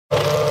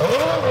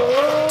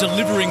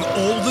Delivering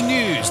all the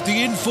news,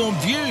 the informed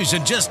views,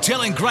 and just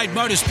telling great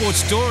motorsport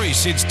stories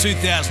since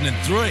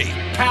 2003.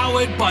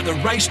 Powered by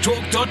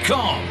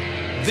theracetalk.com.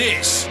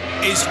 This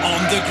is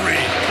On the Grid.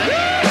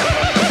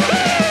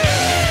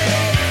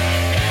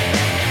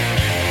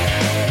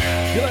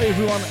 G'day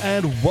everyone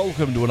and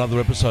welcome to another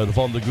episode of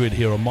On the Grid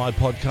here on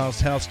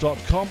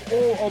mypodcasthouse.com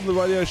or on the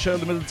radio show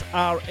Limited's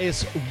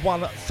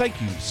RS1.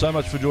 Thank you so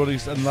much for joining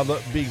us. Another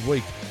big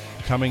week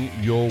coming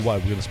your way.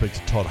 We're going to speak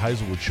to Todd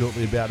Hazelwood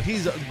shortly about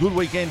his good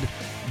weekend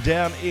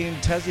down in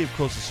Tassie. Of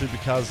course, the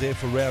Supercars there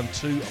for round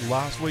 2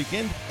 last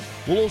weekend.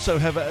 We'll also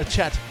have a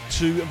chat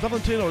to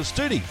Valentino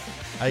Astuti,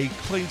 a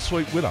clean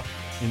sweep winner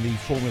in the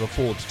Formula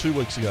Fords 2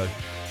 weeks ago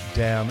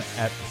down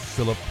at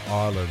Phillip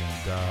Island,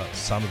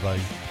 son of a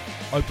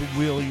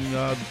open-wheeling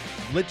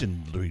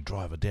legendary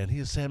driver down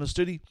here, Sam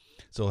Astuti.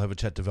 So we'll have a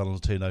chat to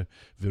Valentino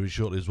very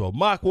shortly as well.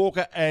 Mark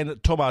Walker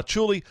and Tom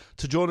Arciuli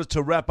to join us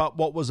to wrap up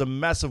what was a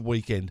massive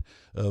weekend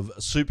of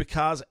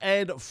Supercars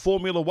and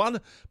Formula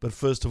One. But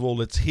first of all,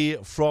 let's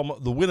hear from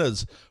the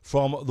winners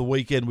from the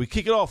weekend. We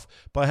kick it off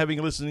by having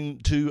a listening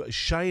to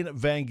Shane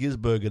Van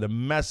Gisbergen. A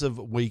massive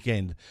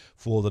weekend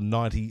for the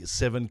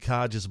 97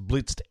 car, just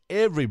blitzed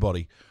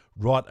everybody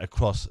right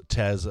across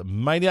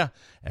Tasmania.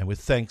 And with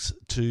thanks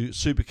to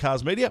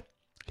Supercars Media,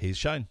 here's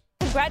Shane.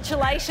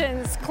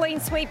 Congratulations, clean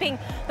sweeping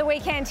the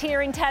weekend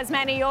here in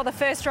Tasmania. You're the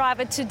first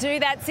driver to do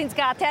that since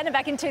Garth Tander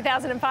back in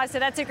 2005, so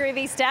that's a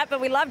groovy stat,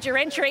 but we loved your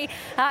entry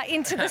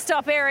into the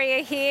stop area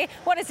here.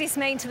 What does this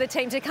mean to the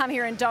team to come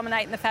here and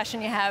dominate in the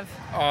fashion you have?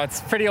 Oh,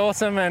 it's pretty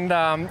awesome, and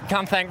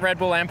can't thank Red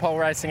Bull and Pole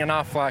Racing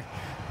enough.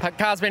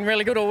 Car's been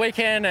really good all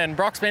weekend, and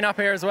Brock's been up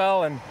here as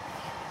well, and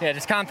yeah,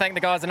 just can't thank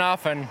the guys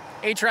enough. And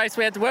each race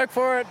we had to work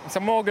for it.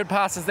 Some more good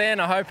passes there,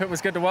 and I hope it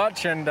was good to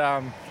watch, and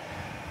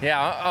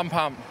yeah, I'm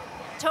pumped.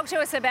 Talk to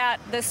us about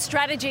the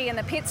strategy and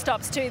the pit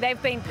stops too.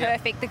 They've been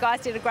perfect. The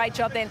guys did a great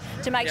job then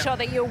to make sure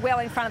that you're well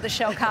in front of the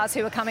shell cars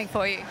who are coming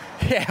for you.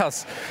 Yeah, I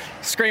was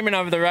screaming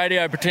over the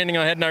radio pretending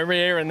I had no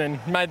rear and then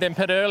made them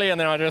pit early and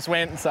then I just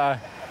went, so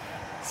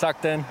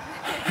sucked in.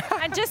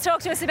 And just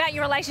talk to us about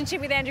your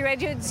relationship with Andrew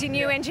Edwards, your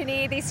new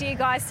engineer this year.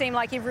 Guys seem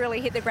like you've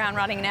really hit the ground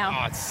running now.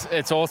 Oh,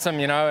 it's awesome,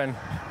 you know, and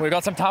we've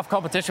got some tough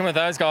competition with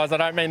those guys. I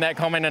don't mean that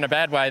comment in a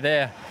bad way.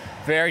 They're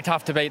very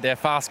tough to beat. They're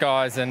fast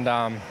guys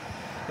and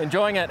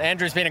enjoying it.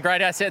 Andrew's been a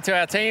great asset to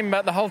our team,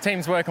 but the whole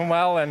team's working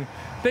well and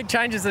big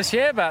changes this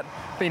year, but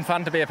been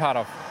fun to be a part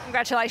of.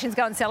 Congratulations,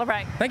 go and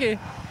celebrate. Thank you.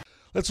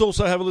 Let's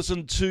also have a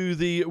listen to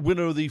the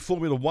winner of the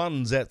Formula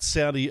Ones at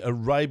Saudi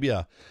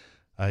Arabia.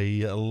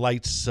 A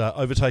late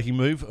overtaking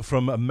move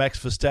from Max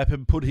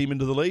Verstappen put him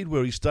into the lead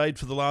where he stayed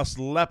for the last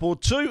lap or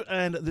two,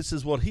 and this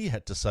is what he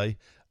had to say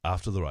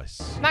after the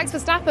race. Max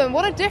Verstappen,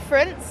 what a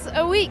difference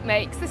a week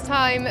makes. This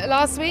time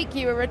last week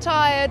you were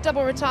retired,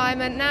 double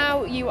retirement.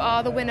 Now you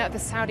are the winner of the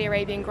Saudi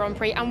Arabian Grand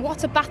Prix, and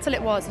what a battle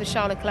it was with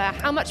Charles Leclerc.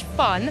 How much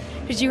fun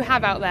did you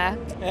have out there?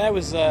 Yeah, it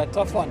was a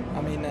tough one.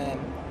 I mean, it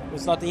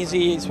was not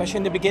easy, especially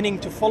in the beginning.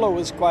 To follow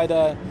was quite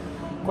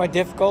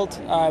difficult.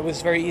 It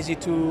was very easy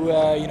to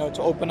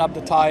open up the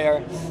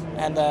tire,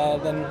 and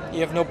then you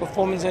have no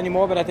performance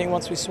anymore. But I think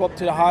once we swapped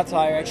to the hard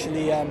tire,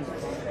 actually.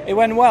 It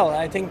went well.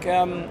 I think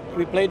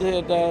we played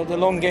the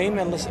long game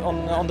on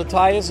the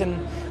tyres,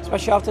 and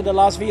especially after the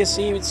last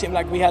VSC, it seemed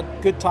like we had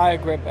good tyre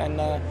grip and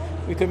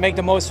we could make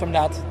the most from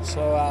that.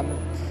 So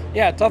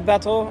yeah, tough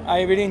battle.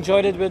 I really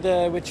enjoyed it with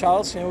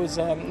Charles. It was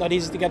not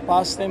easy to get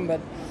past him, but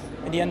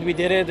in the end we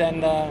did it,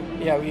 and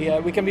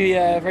we can be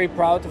very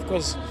proud. Of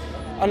course,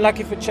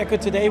 unlucky for Checo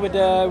today with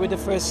the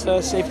first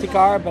safety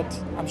car, but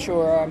I'm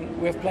sure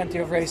we have plenty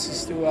of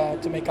races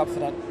to make up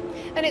for that.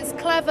 And it's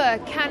clever,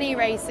 canny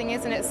racing,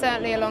 isn't it?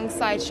 Certainly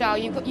alongside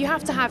Charles. You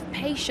have to have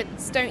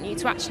patience, don't you,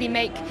 to actually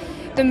make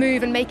the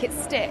move and make it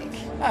stick?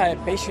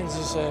 Patience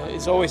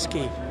is always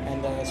key,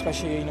 and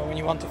especially when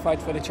you want to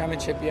fight for the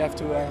championship, you have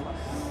to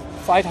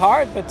fight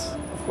hard. But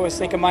of course,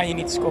 take a mind, you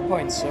need to score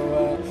points.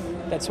 So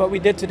that's what we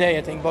did today.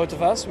 I think both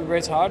of us we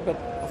raced hard, but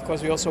of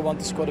course we also want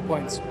to score the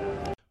points.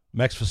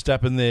 Max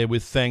Verstappen there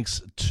with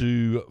thanks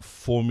to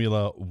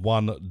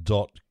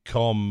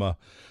Formula1.com.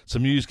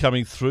 Some news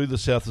coming through. The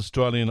South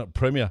Australian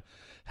Premier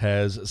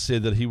has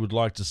said that he would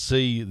like to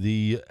see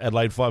the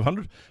Adelaide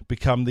 500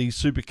 become the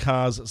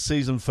Supercars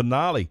season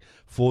finale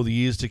for the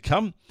years to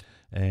come.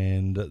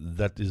 And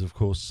that is, of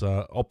course,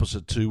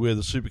 opposite to where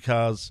the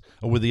Supercars,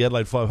 or where the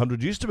Adelaide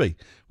 500 used to be,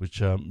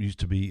 which used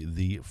to be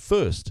the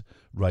first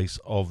race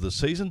of the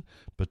season.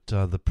 But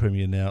the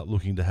Premier now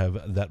looking to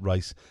have that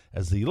race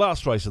as the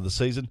last race of the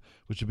season,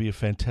 which would be a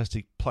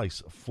fantastic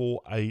place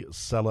for a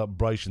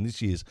celebration.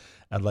 This year's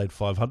Adelaide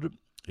 500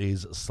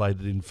 is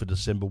slated in for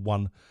December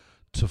 1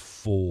 to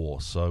 4,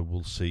 so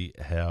we'll see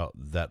how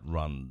that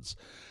runs.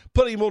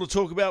 Plenty more to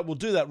talk about. We'll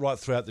do that right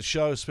throughout the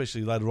show,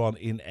 especially later on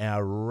in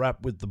our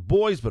wrap with the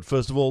boys. But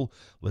first of all,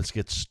 let's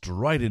get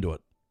straight into it.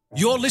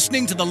 You're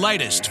listening to the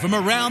latest from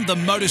around the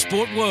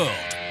motorsport world.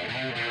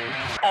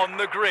 On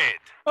the Grid.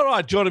 All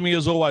right, joining me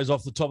as always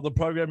off the top of the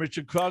program,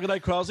 Richard Craill.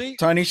 G'day, Craillsy.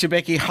 Tony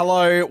Schiebcs,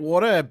 hello.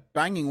 What a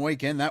banging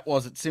weekend that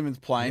was at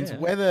Symmons Plains. Yeah.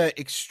 Weather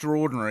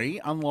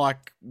extraordinary,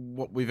 unlike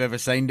what we've ever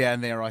seen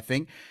down there, I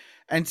think.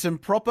 And some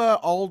proper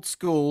old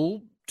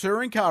school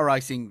touring car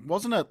racing,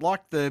 wasn't it?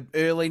 Like the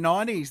early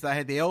 90s. They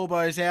had the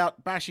elbows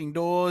out, bashing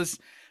doors,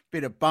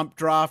 bit of bump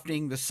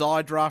drafting. The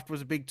side draft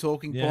was a big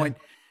talking point.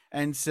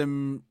 And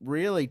some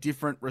really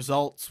different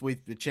results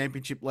with the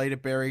championship leader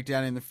buried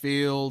down in the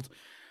field.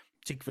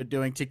 Tickford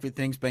doing Tickford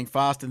things, being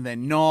fast and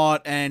then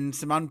not, and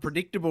some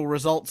unpredictable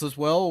results as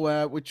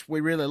well, which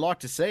we really like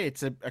to see.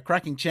 It's a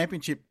cracking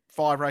championship,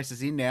 5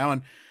 races in now,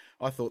 and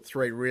I thought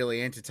 3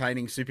 really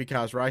entertaining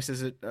Supercars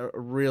races at a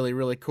really,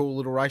 really cool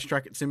little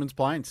racetrack at Symmons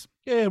Plains.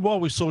 Yeah,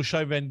 while we saw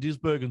Shane van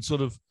Gisbergen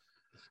sort of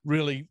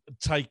really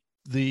take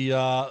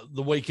the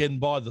weekend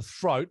by the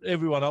throat,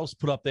 everyone else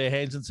put up their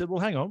hands and said, well,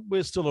 hang on,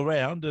 we're still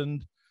around,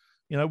 and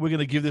we're going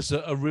to give this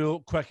a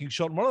real cracking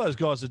shot. And one of those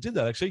guys that did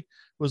that, actually,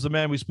 was the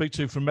man we speak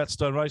to from Matt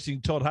Stone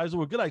Racing, Todd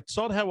Hazelwood. G'day,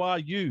 Todd. How are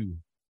you?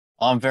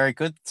 I'm very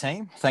good,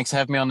 team. Thanks for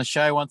having me on the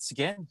show once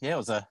again. Yeah, it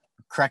was a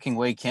cracking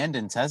weekend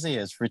in Tassie,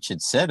 as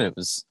Richard said.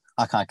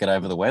 I can't get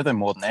over the weather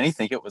more than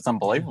anything. It was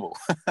unbelievable.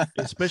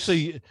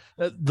 Especially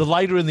the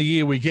later in the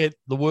year we get,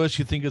 the worse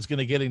you think it's going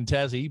to get in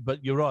Tassie.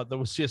 But you're right, there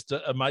was just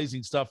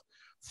amazing stuff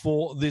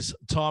for this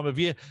time of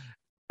year.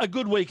 A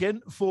good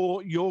weekend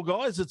for your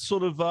guys. It's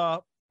sort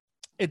of...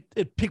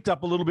 It picked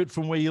up a little bit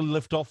from where you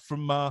left off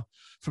from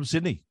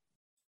Sydney.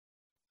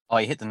 Oh,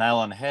 you hit the nail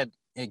on the head.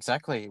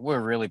 Exactly.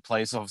 We're really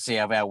pleased, obviously,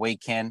 of our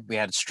weekend. We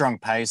had a strong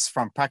pace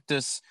from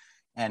practice,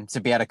 and to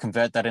be able to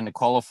convert that into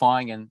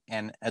qualifying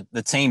and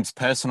the team's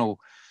personal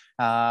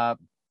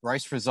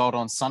race result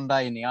on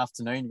Sunday in the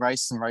afternoon,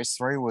 race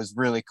 3 was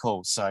really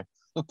cool. So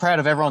look, proud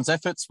of everyone's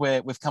efforts.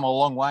 We've come a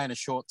long way in a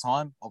short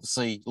time.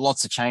 Obviously,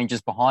 lots of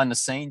changes behind the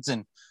scenes,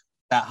 and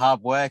that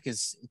hard work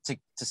is to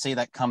see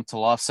that come to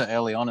life so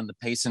early on in the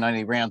piece, and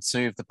only round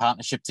 2 of the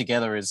partnership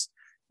together is,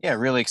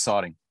 really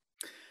exciting.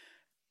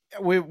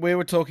 We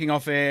were talking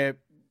off air,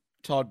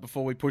 Todd,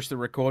 before we pushed the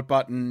record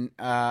button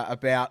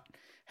about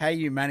how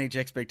you manage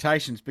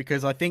expectations,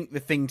 because I think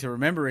the thing to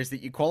remember is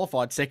that you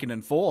qualified 2nd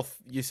and 4th,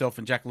 yourself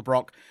and Jack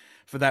LeBrock,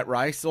 for that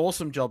race.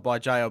 Awesome job by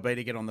JLB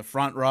to get on the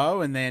front row,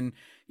 and then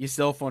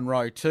yourself on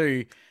row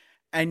 2,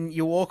 and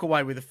you walk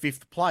away with a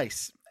 5th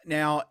place.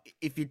 Now,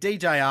 if you're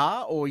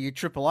DJR or you're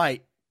Triple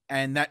Eight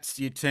and that's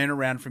your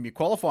turnaround from your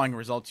qualifying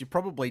results, you're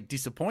probably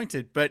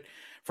disappointed. But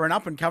for an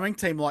up-and-coming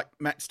team like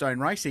Matt Stone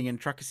Racing and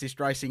Truck Assist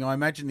Racing, I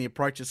imagine the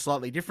approach is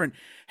slightly different.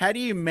 How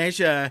do you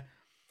measure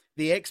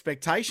the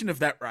expectation of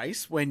that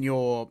race when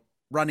you're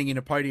running in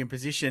a podium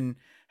position,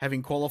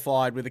 having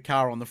qualified with a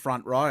car on the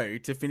front row,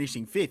 to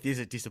finishing 5th? Is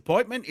it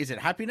disappointment? Is it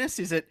happiness?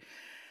 Is it,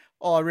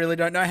 I really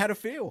don't know how to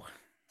feel?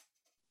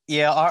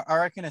 Yeah, I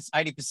reckon it's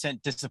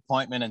 80%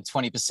 disappointment and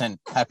 20%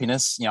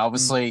 happiness.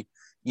 Obviously,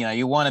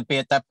 you want to be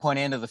at that point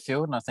end of the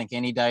field, and I think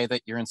any day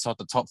that you're inside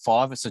the top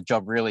 5, it's a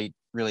job really,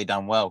 really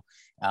done well.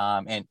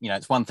 And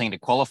it's one thing to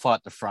qualify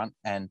at the front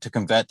and to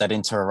convert that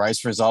into a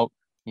race result.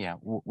 We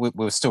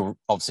were still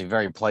obviously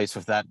very pleased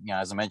with that.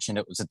 As I mentioned,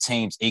 it was a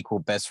team's equal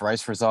best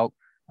race result.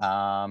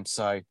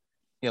 So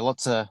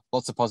lots of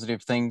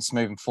positive things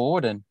moving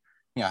forward, and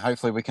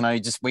hopefully we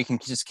can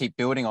just keep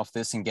building off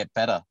this and get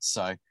better.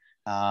 So.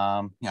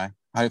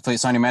 Hopefully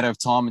it's only a matter of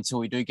time until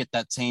we do get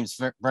that team's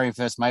very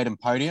first maiden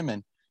podium,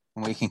 and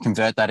we can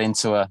convert that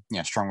into a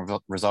strong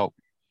result.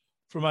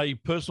 From a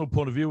personal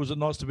point of view, was it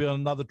nice to be on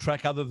another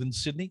track other than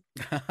Sydney?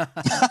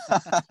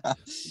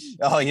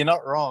 Oh, you're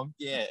not wrong.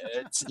 Yeah,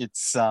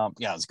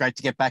 it's great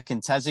to get back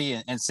in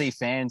Tassie and see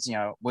fans.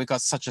 We've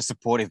got such a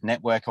supportive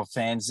network of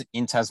fans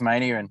in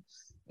Tasmania, and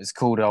it's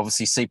cool to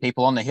obviously see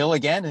people on the hill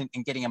again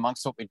and getting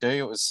amongst what we do.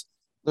 It was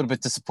a little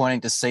bit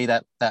disappointing to see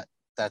that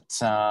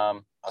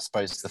I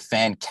suppose the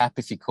fan cap,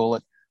 if you call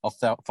it, of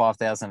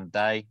 5,000 a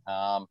day.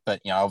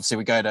 But obviously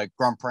we go to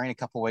Grand Prix in a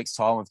couple of weeks'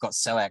 time. We've got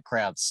sellout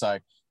crowds, so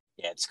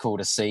it's cool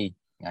to see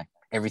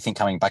everything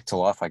coming back to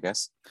life, I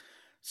guess.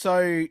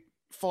 So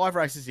 5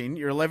 races in,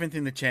 you're 11th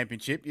in the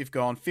championship. You've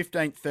gone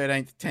 15th,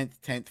 13th, 10th,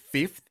 10th,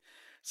 5th.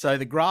 So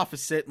the graph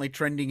is certainly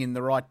trending in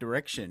the right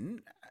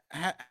direction.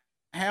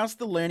 How's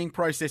the learning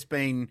process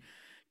been?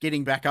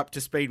 Getting back up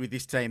to speed with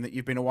this team that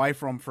you've been away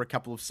from for a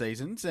couple of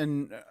seasons?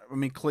 And I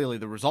mean, clearly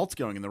the results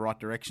going in the right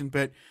direction,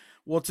 but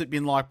what's it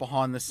been like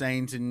behind the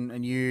scenes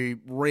and you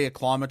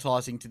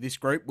reacclimatizing to this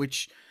group,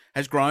 which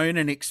has grown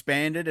and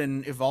expanded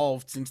and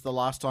evolved since the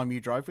last time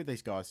you drove with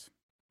these guys?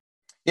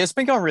 Yeah, it's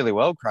been going really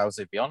well,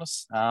 Craillsy, to be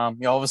honest.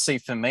 Obviously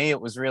for me, it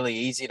was really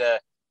easy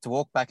to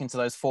walk back into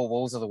those 4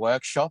 walls of the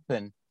workshop,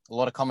 and a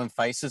lot of common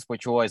faces,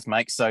 which always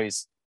makes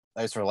those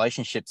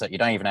relationships that you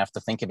don't even have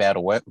to think about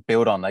or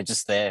build on. They're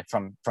just there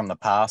from the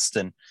past.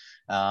 And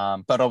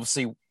but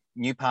obviously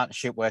new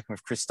partnership working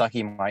with Chris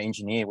Stuckey, my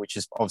engineer, which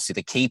is obviously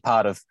the key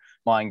part of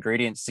my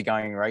ingredients to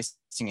going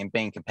racing and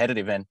being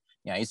competitive. And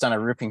he's done a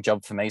ripping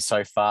job for me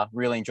so far.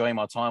 Really enjoying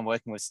my time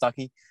working with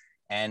Stuckey.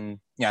 And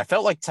I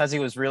felt like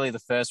Tassie was really the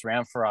first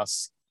round for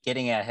us,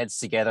 getting our heads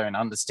together and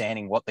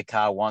understanding what the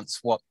car wants,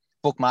 what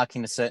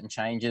bookmarking the certain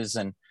changes,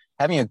 and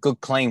having a good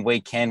clean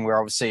weekend where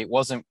obviously it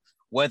wasn't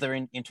weather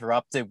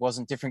interrupted,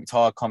 wasn't different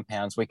tyre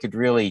compounds. We could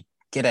really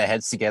get our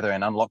heads together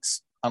and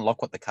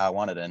unlock what the car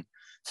wanted. And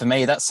for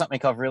me, that's something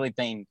I've really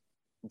been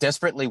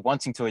desperately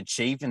wanting to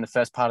achieve in the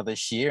first part of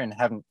this year, and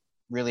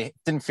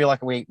didn't feel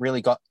like we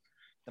really got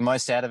the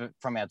most out of it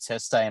from our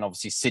test day. And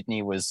obviously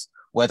Sydney was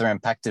weather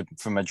impacted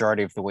for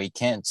majority of the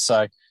weekend.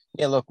 So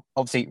yeah, look,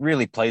 obviously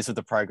really pleased with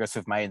the progress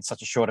we've made in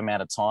such a short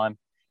amount of time.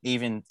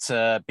 Even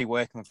to be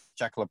working with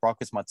Jack LeBrock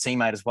as my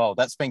teammate as well,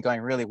 that's been going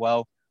really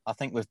well. I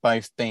think we've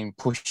both been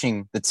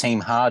pushing the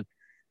team hard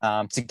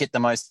to get the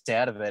most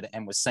out of it,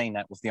 and we're seeing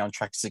that with the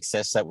on-track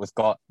success that we've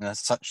got in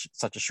such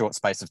a short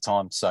space of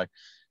time. So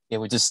yeah,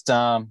 we're just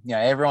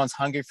everyone's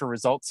hungry for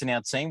results in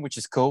our team, which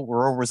is cool.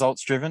 We're all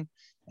results driven,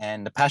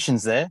 and the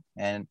passion's there,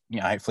 and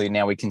hopefully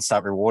now we can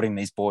start rewarding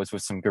these boys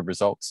with some good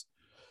results.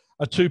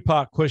 A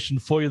two-part question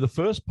for you. The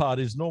first part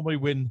is, normally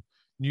when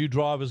new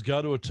drivers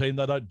go to a team,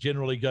 they don't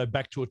generally go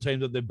back to a team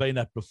that they've been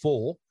at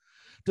before.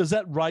 Does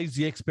that raise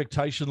the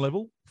expectation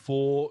level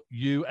for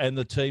you and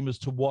the team as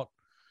to what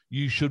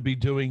you should be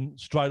doing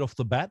straight off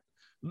the bat?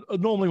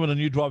 Normally when a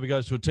new driver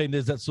goes to a team,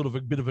 there's that sort of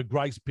a bit of a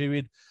grace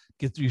period,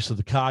 get used to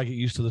the car, get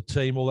used to the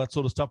team, all that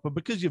sort of stuff. But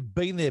because you've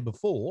been there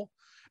before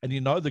and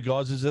you know the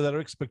guys, is there that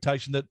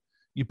expectation that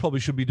you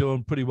probably should be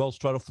doing pretty well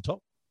straight off the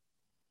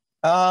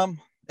top?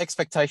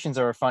 Expectations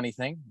are a funny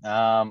thing.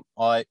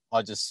 I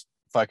just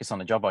focus on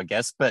the job, I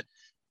guess. But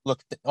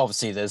look,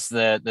 obviously there's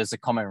the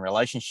common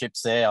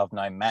relationships there. I've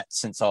known Matt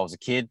since I was a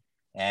kid,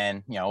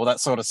 and all that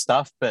sort of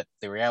stuff. But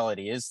the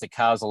reality is the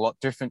car's a lot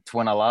different to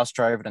when I last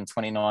drove it in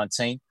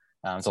 2019.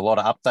 There's a lot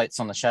of updates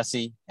on the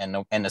chassis, and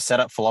the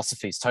setup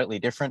philosophy is totally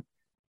different.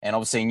 And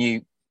obviously a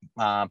new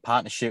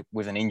partnership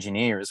with an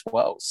engineer as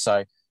well.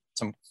 So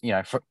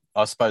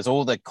I suppose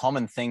all the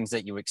common things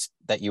that you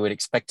would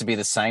expect to be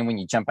the same when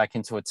you jump back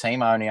into a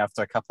team only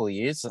after a couple of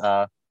years,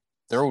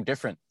 they're all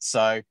different.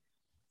 So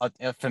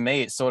for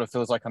me, it sort of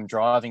feels like I'm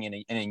driving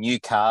in a new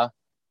car,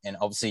 and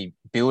obviously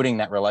building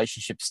that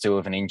relationship still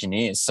with an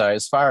engineer. So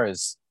as far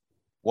as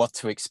what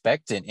to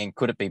expect and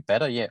could it be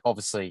better? Yeah,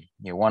 obviously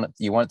you want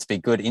it to be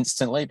good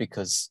instantly,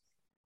 because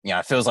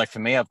it feels like for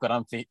me, I've got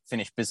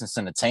unfinished business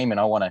in the team and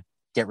I want to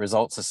get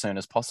results as soon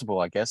as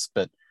possible, I guess.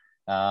 But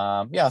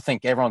I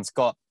think everyone's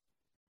got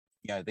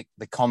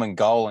the common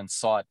goal in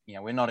sight.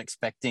 We're not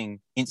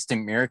expecting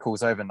instant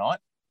miracles overnight.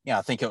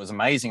 I think it was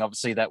amazing,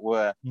 obviously, that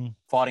we're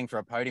fighting for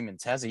a podium in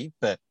Tassie,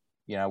 but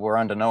we're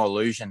under no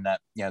illusion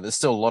that there's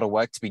still a lot of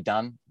work to be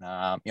done.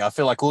 I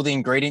feel like all the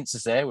ingredients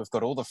is there. We've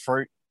got all the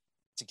fruit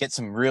to get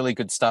some really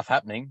good stuff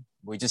happening.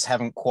 We just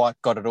haven't quite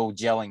got it all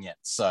gelling yet.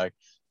 So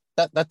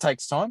that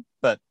takes time,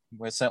 but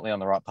we're certainly on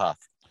the right path.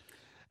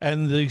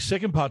 And the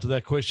second part to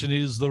that question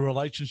is the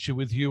relationship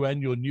with you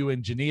and your new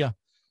engineer.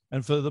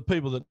 And for the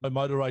people that know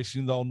motor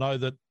racing, they'll know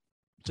that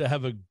to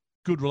have a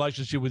good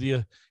relationship with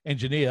your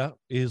engineer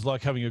is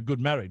like having a good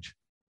marriage.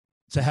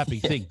 It's a happy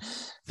thing.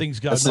 Things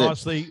go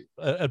nicely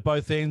at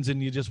both ends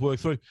and you just work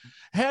through.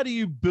 How do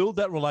you build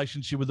that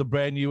relationship with a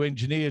brand new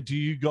engineer? Do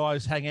you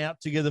guys hang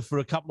out together for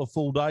a couple of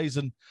full days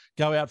and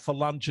go out for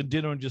lunch and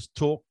dinner and just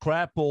talk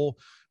crap? Or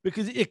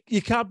because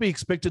you can't be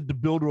expected to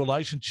build a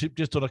relationship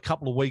just on a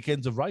couple of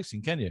weekends of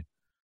racing, can you?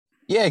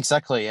 Yeah,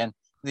 exactly. And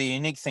the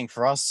unique thing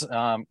for us,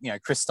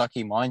 Chris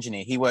Stuckey, my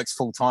engineer, he works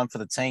full time for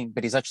the team,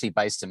 but he's actually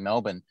based in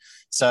Melbourne.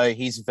 So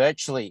he's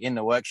virtually in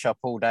the workshop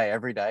all day,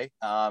 every day,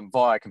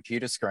 via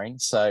computer screen.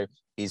 So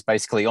he's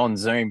basically on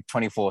Zoom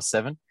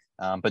 24/7,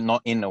 but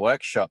not in the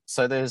workshop.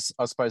 So there's,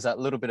 I suppose, that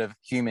little bit of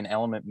human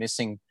element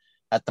missing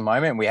at the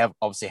moment. We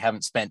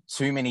haven't spent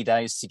too many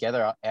days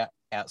together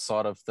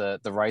outside of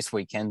the race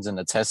weekends and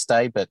the test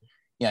day, but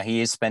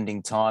he is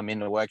spending time in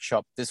the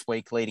workshop this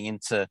week leading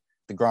into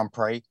the Grand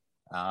Prix.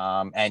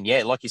 And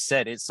yeah, like you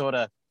said, it's sort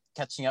of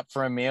catching up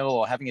for a meal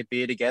or having a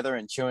beer together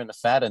and chewing the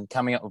fat and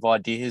coming up with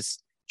ideas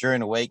during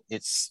the week.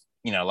 It's,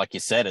 like you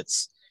said,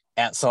 it's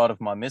outside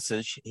of my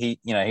message. He's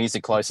the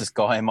closest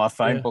guy in my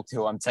phone book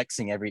who I'm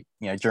texting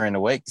during the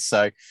week.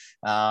 So,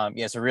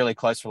 it's a really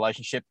close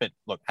relationship, but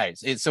look, hey,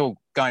 it's all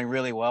going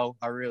really well.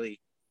 I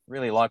really,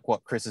 really like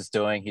what Chris is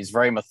doing. He's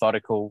very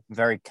methodical,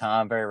 very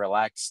calm, very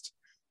relaxed.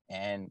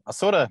 And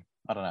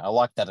I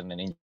like that in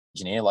an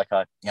engineer. Like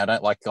I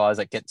don't like guys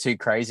that get too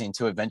crazy and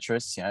too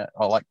adventurous. I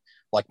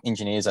like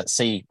engineers that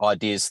see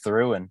ideas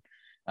through and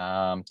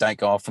don't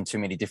go off on too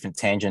many different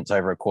tangents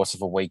over a course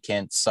of a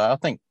weekend. So I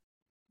think,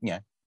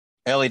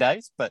 early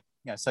days, but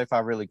so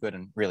far really good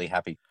and really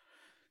happy.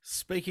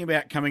 Speaking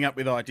about coming up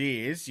with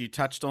ideas, you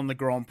touched on the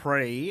Grand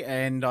Prix,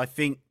 and I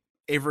think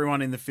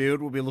everyone in the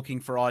field will be looking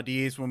for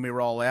ideas when we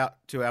roll out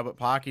to Albert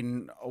Park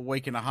in a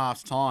week and a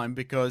half's time,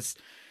 because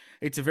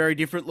it's a very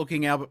different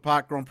looking Albert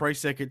Park Grand Prix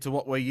circuit to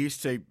what we're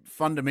used to.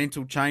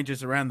 Fundamental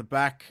changes around the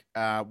back.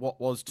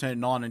 What was turn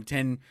 9 and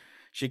 10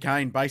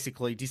 chicane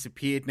basically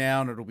disappeared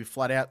now, and it'll be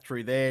flat out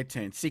through there.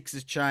 Turn 6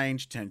 has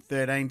changed. Turn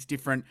 13's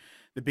different.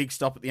 The big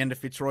stop at the end of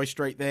Fitzroy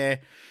Street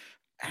there.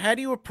 How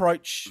do you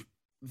approach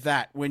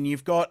that when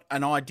you've got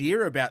an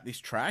idea about this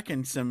track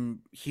and some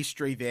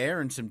history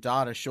there and some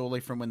data surely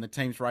from when the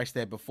teams raced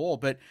there before,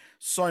 but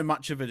so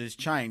much of it has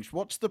changed.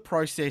 What's the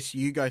process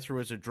you go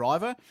through as a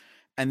driver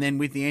and then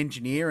with the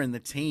engineer and the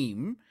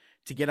team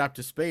to get up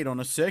to speed on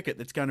a circuit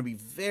that's going to be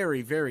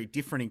very, very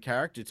different in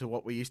character to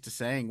what we're used to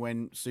seeing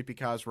when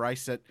supercars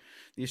race at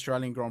the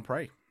Australian Grand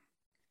Prix?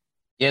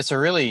 Yeah, it's a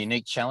really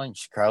unique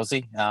challenge,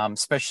 Craillsy,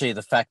 especially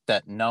the fact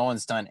that no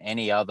one's done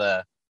any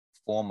other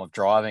form of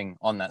driving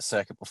on that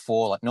circuit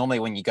before. Like normally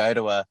when you go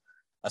to a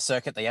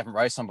circuit that you haven't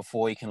raced on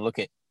before, you can look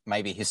at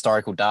maybe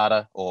historical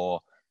data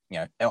or,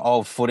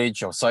 old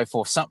footage or so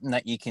forth, something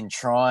that you can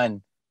try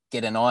and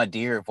get an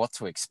idea of what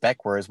to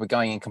expect, whereas we're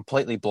going in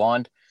completely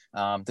blind.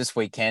 This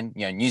weekend,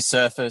 new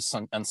surface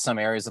on some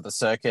areas of the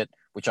circuit,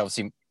 which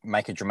obviously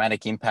make a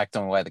dramatic impact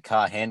on the way the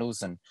car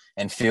handles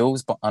and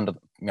feels, but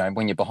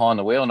when you're behind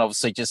the wheel, and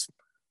obviously just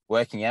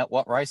working out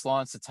what race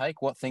lines to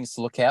take, what things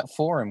to look out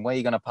for, and where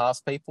you're going to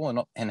pass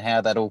people, and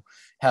how that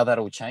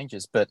all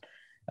changes. But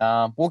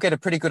we'll get a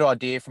pretty good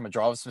idea from a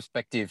driver's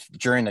perspective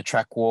during the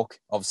track walk.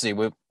 Obviously,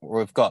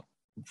 we've got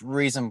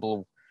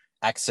reasonable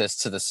access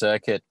to the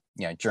circuit,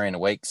 during the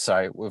week,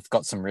 so we've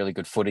got some really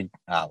good footage.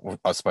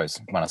 I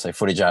suppose when I say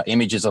footage,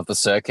 images of the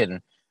circuit,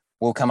 and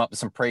we'll come up with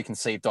some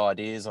preconceived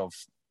ideas of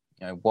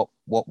what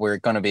we're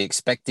going to be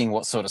expecting,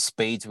 what sort of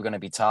speeds we're going to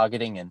be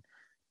targeting, and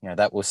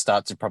that will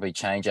start to probably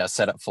change our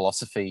setup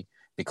philosophy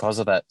because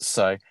of that.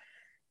 So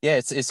yeah,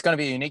 it's going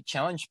to be a unique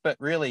challenge, but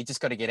really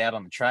just got to get out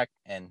on the track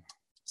and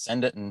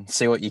send it and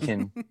see what you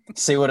can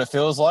see what it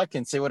feels like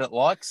and see what it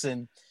likes,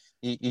 and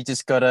you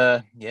just got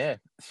to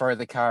throw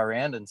the car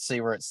around and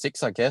see where it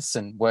sticks, I guess,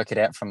 and work it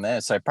out from there.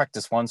 So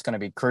practice one's going to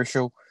be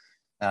crucial,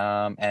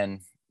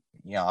 and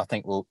I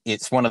think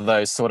it's one of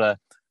those sort of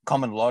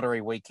common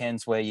lottery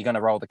weekends where you're going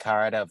to roll the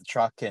car out of the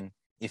truck, and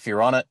if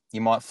you're on it,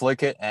 you might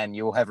fluke it and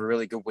you'll have a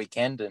really good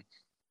weekend. And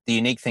the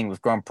unique thing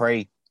with Grand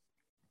Prix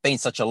being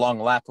such a long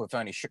lap with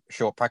only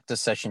short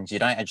practice sessions, you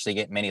don't actually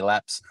get many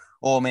laps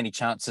or many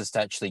chances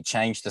to actually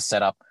change the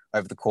setup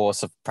over the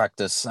course of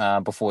practice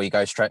before you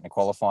go straight into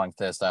qualifying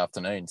Thursday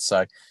afternoon.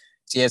 So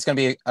yeah, it's going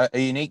to be a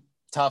unique,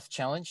 tough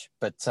challenge,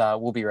 but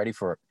we'll be ready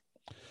for it.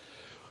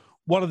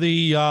 One of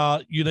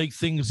the unique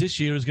things this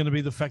year is going to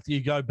be the fact that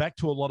you go back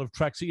to a lot of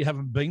tracks that you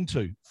haven't been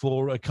to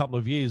for a couple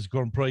of years,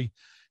 Grand Prix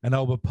and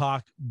Albert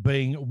Park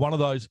being one of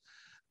those.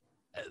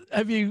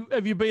 Have you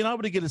been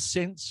able to get a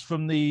sense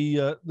from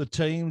the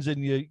teams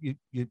and you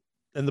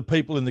and the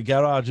people in the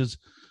garages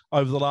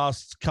over the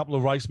last couple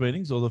of race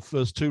meetings or the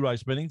first two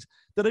race meetings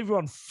that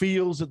everyone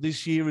feels that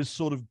this year is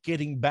sort of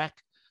getting back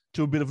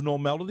to a bit of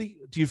normality?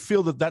 Do you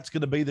feel that that's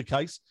going to be the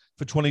case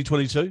for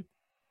 2022?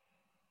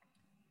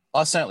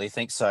 I certainly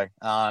think so.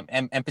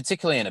 And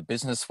particularly in a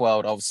business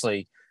world,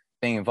 obviously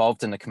being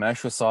involved in the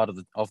commercial side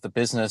of the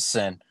business,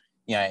 and,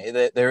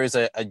 there is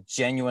a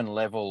genuine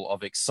level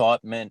of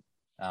excitement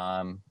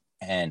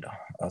and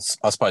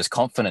I suppose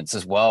confidence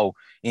as well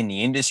in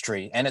the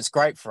industry. And it's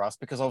great for us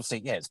because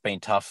obviously, it's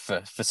been tough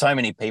for so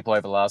many people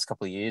over the last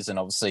couple of years. And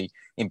obviously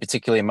in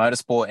particular in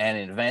motorsport and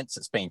in events,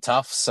 it's been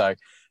tough. So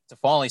to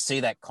finally see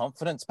that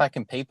confidence back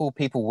in people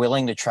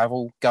willing to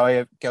travel,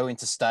 go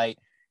interstate,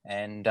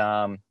 and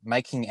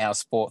making our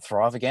sport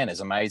thrive again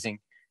is amazing.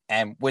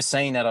 And we're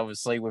seeing that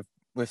obviously with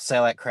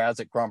sellout crowds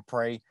at Grand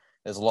Prix.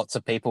 There's lots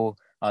of people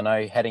I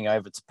know heading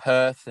over to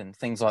Perth and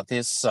things like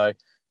this. So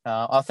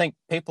I think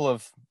people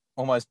have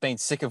almost been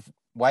sick of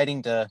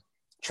waiting to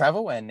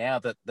travel, and now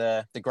that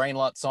the green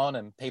light's on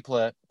and people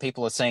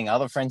are seeing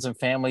other friends and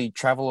family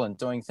travel and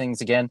doing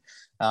things again,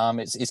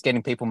 it's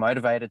getting people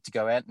motivated to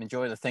go out and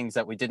enjoy the things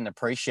that we didn't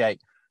appreciate,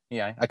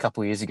 a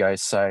couple of years ago.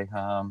 So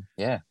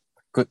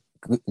good,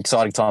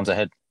 exciting times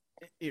ahead.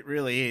 It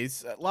really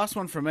is. Last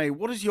one from me.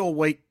 What does your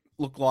week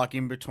look like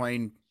in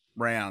between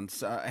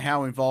rounds?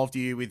 How involved are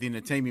you within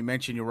a team? You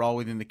mentioned your role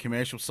within the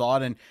commercial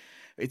side, and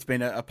it's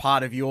been a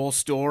part of your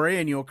story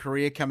and your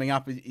career coming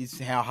up is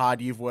how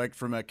hard you've worked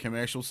from a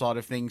commercial side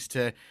of things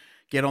to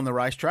get on the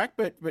racetrack.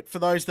 But for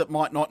those that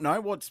might not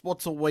know,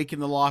 what's a week in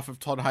the life of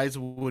Todd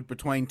Hazelwood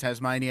between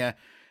Tasmania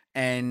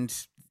and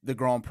the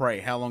Grand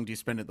Prix? How long do you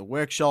spend at the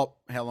workshop?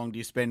 How long do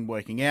you spend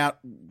working out,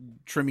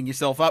 trimming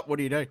yourself up? What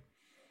do you do?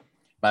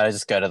 Mate, I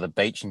just go to the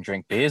beach and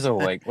drink beers all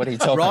week. What are you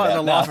talking about? Right,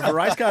 the life of a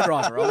race car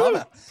driver. I love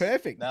it.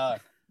 Perfect.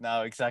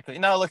 No, exactly.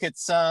 No, look,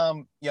 it's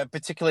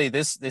particularly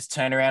this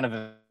turnaround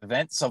of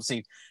events.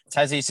 Obviously,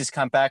 Tassie's just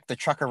come back. The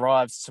truck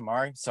arrives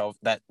tomorrow. So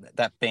that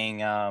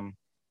being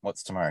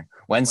what's tomorrow?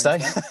 Wednesday.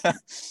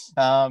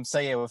 So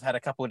yeah, we've had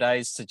a couple of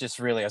days to just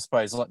really, I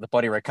suppose, let the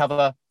body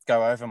recover,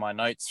 go over my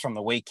notes from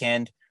the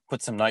weekend,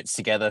 put some notes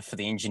together for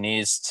the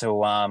engineers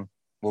to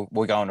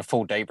we'll go on a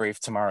full debrief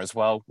tomorrow as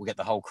well. We'll get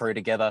the whole crew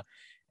together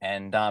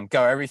and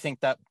go everything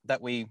that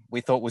we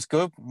thought was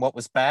good, what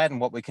was bad, and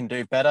what we can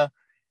do better.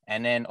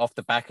 And then off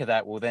the back of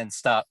that, we'll then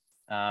start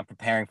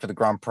preparing for the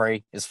Grand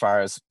Prix as far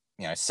as,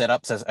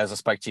 setups, as I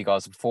spoke to you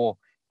guys before,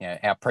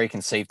 our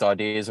preconceived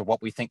ideas of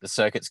what we think the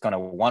circuit's going to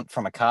want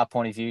from a car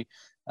point of view.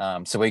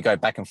 So we go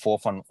back and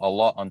forth on a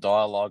lot on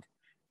dialogue,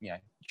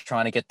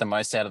 trying to get the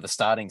most out of the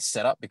starting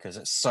setup because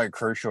it's so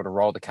crucial to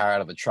roll the car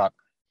out of the truck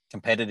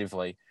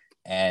competitively.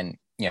 And,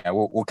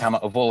 we'll come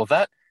up with all of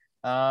that.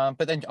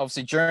 But then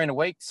obviously during the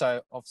week,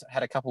 so I've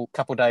had a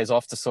couple days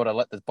off to sort of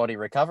let the body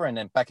recover, and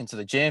then back into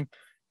the gym,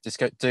 just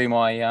go do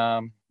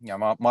my,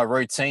 my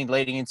routine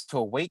leading into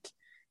a week.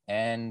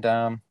 And,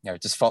 and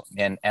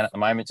at the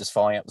moment, just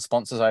following up the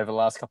sponsors over the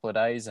last couple of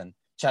days and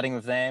chatting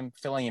with them,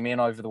 filling them in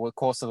over the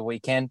course of the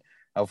weekend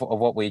of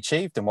what we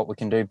achieved and what we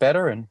can do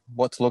better and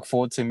what to look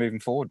forward to moving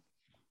forward.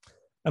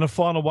 And a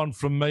final one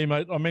from me,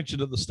 mate. I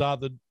mentioned at the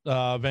start that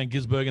Van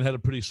Gisbergen had a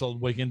pretty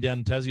solid weekend down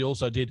in Tassie.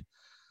 Also did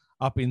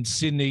up in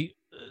Sydney.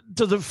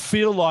 Does it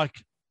feel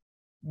like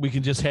we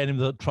can just hand him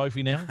the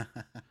trophy now?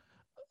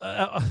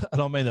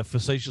 And I mean that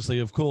facetiously,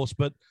 of course,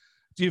 but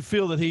do you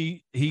feel that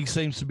he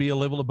seems to be a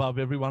level above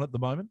everyone at the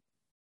moment?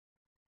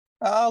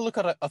 Look,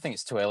 I think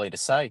it's too early to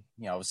say.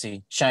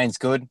 Obviously Shane's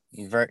good.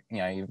 He's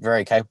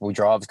very capable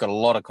driver. He's got a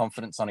lot of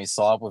confidence on his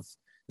side with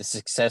the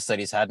success that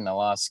he's had in the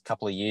last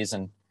couple of years,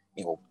 and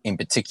in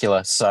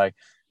particular. So,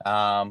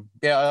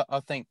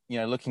 I think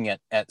looking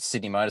at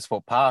Sydney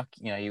Motorsport Park,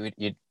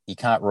 you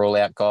can't rule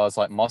out guys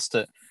like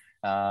Mostert.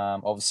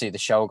 Obviously, the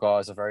Shell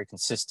guys are very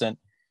consistent,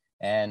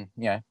 and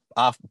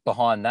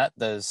behind that,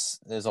 there's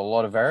a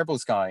lot of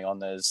variables going on.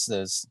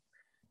 There's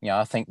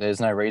I think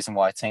there's no reason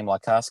why a team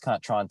like us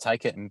can't try and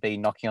take it and be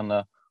knocking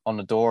on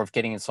the door of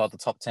getting inside the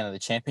top 10 of the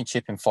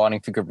championship and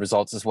fighting for good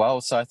results as well.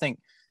 So I think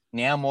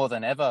now more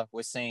than ever,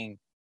 we're seeing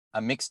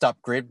a mixed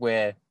up grid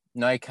where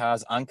no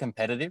car's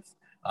uncompetitive.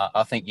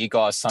 I think you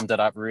guys summed it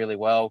up really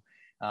well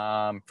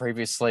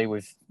previously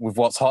with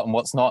what's hot and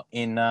what's not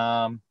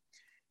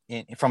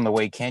from the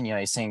weekend.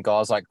 You're seeing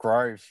guys like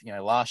Grove.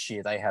 Last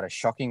year they had a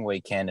shocking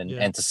weekend,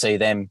 and to see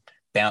them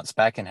bounce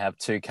back and have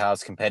two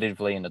cars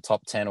competitively in the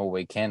top 10 all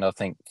weekend, I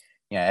think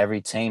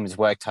every team has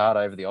worked hard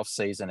over the off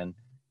season, and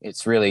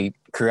it's really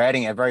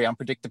creating a very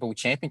unpredictable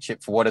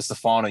championship for what is the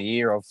final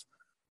year of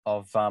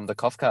the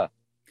COF car.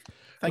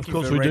 Of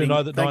course, we do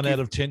know that 9 out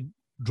of 10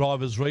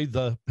 drivers read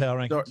the power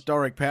rankings.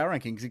 Doric power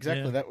rankings,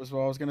 exactly. Yeah. That was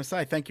what I was going to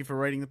say. Thank you for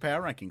reading the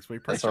power rankings. We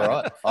appreciate That's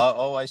all right. I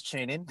always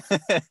tune in.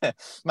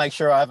 Make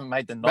sure I haven't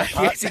made the knock.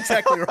 Yes,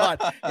 exactly right.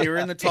 You were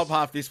in the top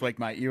half this week,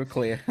 mate. You were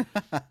clear.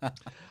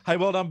 Hey,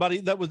 well done,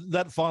 buddy.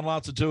 That final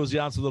answer too was the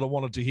answer that I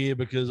wanted to hear,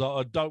 because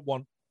I don't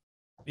want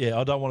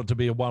it to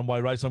be a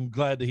one-way race. I'm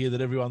glad to hear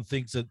that everyone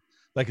thinks that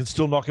they can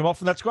still knock him off,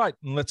 and that's great.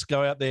 And let's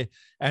go out there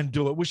and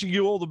do it. Wishing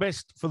you all the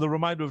best for the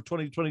remainder of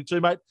 2022,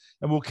 mate,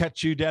 and we'll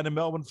catch you down in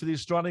Melbourne for the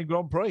Australian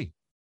Grand Prix.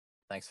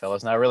 Thanks,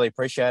 fellas. No, I really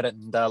appreciate it,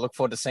 and look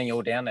forward to seeing you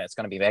all down there. It's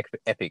going to be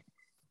epic.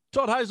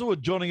 Todd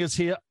Hazelwood joining us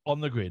here on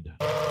The Grid.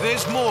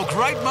 There's more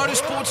great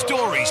motorsport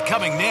stories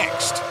coming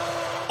next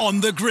on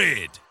The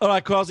Grid. All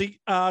right, Craillsy,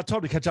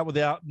 time to catch up with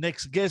our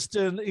next guest,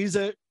 and he's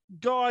a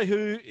guy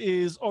who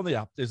is on the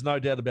up. There's no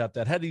doubt about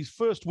that. Had his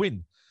first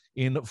win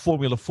in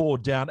Formula 4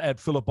 down at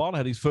Phillip Island,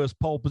 had his first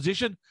pole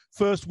position,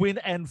 first win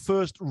and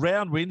first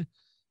round win.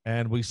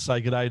 And we say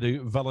g'day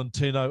to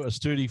Valentino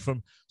Astuti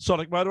from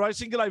Sonic Motor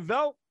Racing. G'day,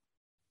 Val.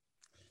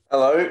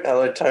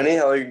 Hello, Tony.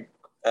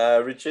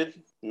 Hello, Richard.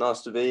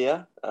 Nice to be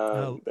here.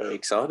 Very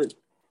excited.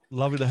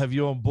 Lovely to have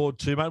you on board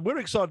too, mate. We're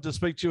excited to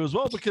speak to you as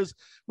well, because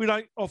we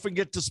don't often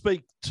get to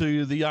speak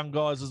to the young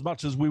guys as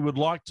much as we would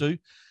like to.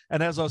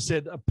 And as I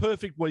said, a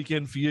perfect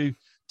weekend for you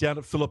down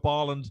at Phillip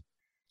Island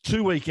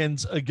 2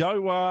 weekends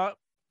ago.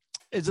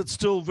 Is it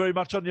still very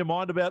much on your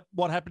mind about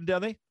what happened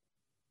down there?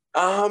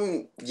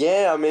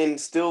 Yeah, I mean,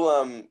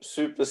 still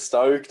super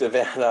stoked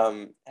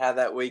about how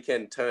that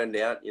weekend turned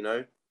out,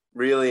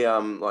 Really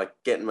like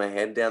getting my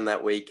head down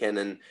that weekend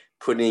and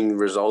putting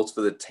results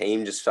for the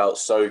team just felt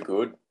so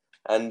good.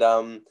 And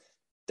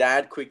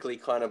Dad quickly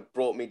kind of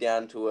brought me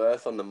down to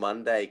earth on the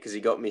Monday because he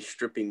got me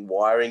stripping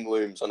wiring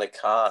looms on a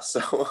car. So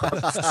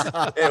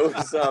it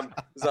was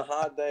a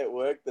hard day at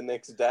work the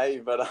next day,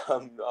 but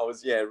I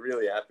was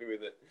really happy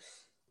with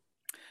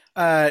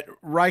it.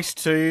 Race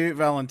 2,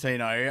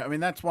 Valentino. I mean,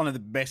 that's one of the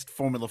best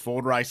Formula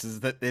Ford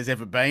races that there's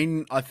ever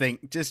been, I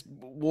think. Just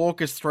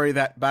walk us through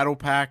that battle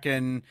pack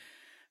and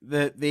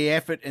the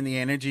effort and the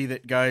energy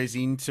that goes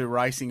into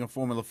racing a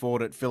Formula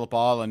Ford at Phillip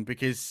Island,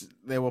 because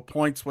there were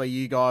points where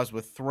you guys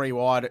were 3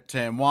 wide at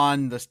turn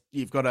 1.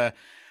 You've got to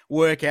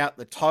work out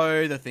the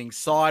toe, the thing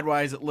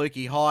sideways at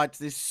Lukey Heights.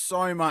 There's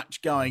so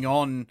much going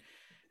on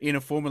in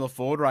a Formula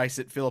Ford race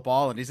at Phillip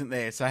Island, isn't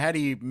there? So how do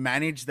you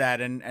manage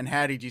that, and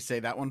how did you see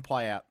that one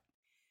play out?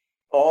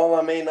 Oh,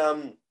 I mean,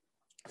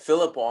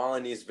 Phillip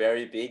Island is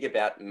very big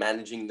about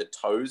managing the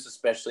toes,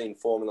 especially in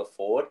Formula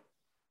Ford.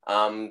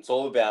 It's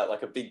all about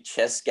like a big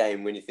chess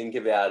game when you think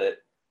about it.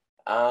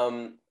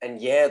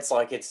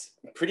 It's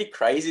pretty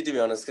crazy, to be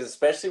honest, because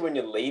especially when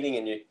you're leading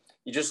and you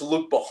just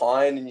look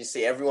behind and you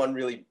see everyone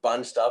really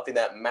bunched up in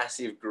that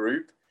massive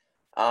group.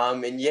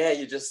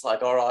 You're just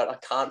like, all right, I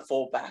can't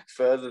fall back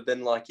further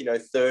than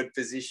 3rd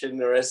position.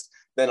 The rest,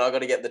 then I got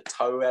to get the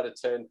toe out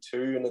of turn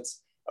 2, and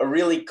it's a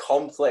really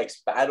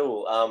complex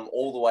battle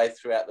all the way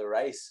throughout the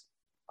race.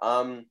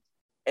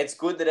 It's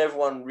good that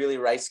everyone really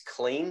raced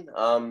clean.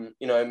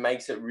 It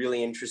makes it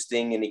really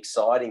interesting and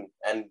exciting,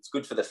 and it's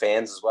good for the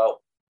fans as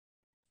well.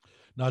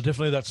 No,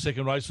 definitely that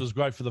second race was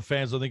great for the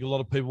fans. I think a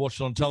lot of people watched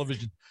it on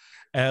television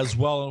as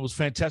well, and it was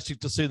fantastic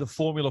to see the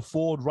Formula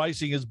Ford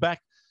racing is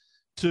back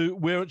to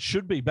where it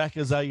should be, back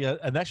as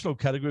a national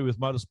category with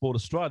Motorsport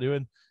Australia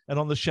and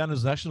on the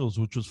Shannon's Nationals,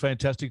 which was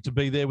fantastic to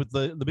be there with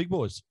the big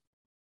boys.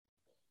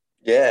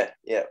 Yeah,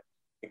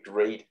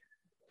 agreed.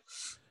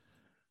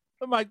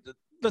 Mate,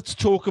 let's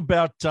talk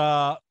about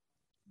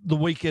the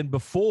weekend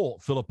before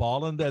Phillip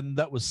Island, and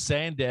that was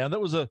Sandown.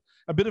 That was a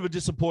bit of a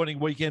disappointing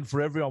weekend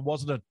for everyone,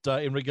 wasn't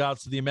it, in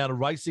regards to the amount of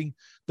racing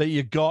that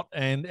you got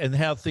and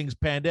how things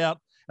panned out.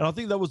 And I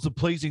think that was the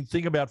pleasing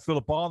thing about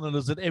Phillip Island,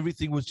 is that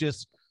everything was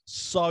just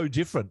so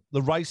different.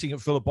 The racing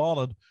at Phillip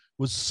Island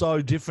was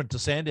so different to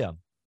Sandown.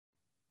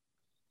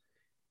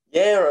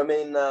 Yeah, I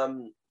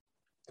mean,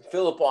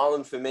 Phillip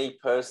Island for me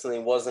personally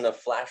wasn't a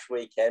flash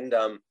weekend.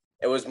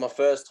 It was my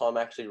first time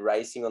actually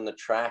racing on the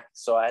track,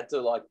 so I had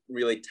to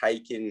really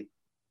take in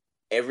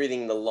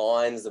everything, the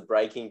lines, the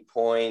braking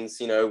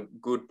points,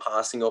 good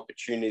passing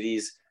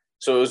opportunities.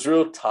 So it was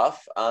real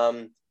tough.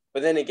 But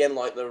then again,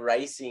 the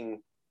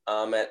racing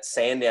at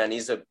Sandown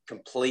is a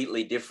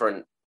completely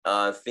different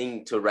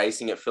thing to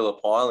racing at Phillip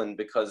Island,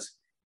 because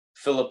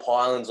Phillip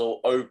Island's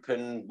all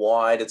open,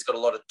 wide. It's got a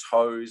lot of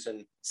toes,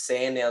 and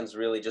Sandown's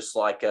really just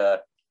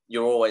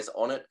you're always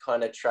on it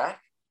kind of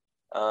track.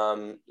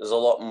 There's a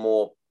lot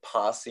more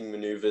passing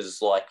maneuvers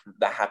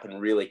that happen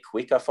really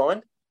quick, I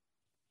find.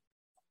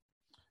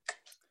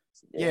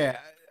 Yeah,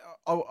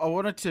 I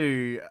wanted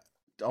to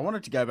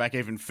go back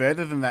even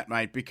further than that,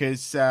 mate,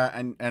 because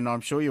and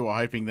I'm sure you were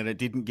hoping that it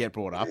didn't get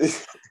brought up,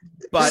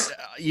 but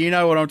you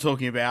know what I'm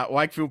talking about.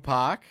 Wakefield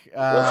Park,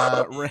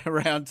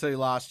 round 2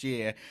 last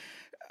year.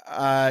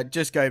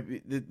 Just go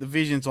the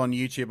visions on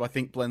YouTube. I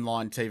think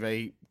Blendline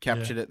TV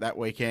captured it that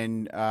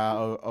weekend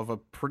of a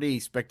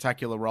pretty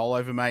spectacular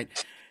rollover,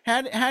 mate.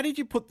 How did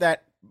you put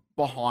that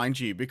behind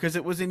you? Because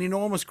it was an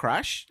enormous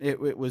crash. It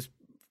was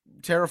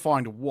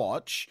terrifying to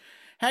watch.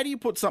 How do you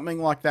put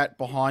something like that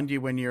behind you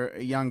when you're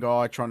a young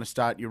guy trying to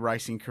start your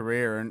racing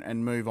career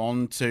and move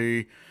on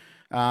to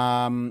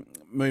trying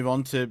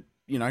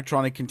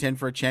to contend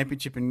for a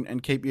championship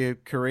and keep your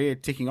career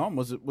ticking on?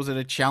 Was it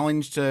a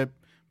challenge to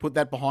put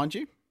that behind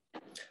you?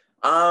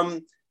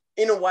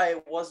 In a way,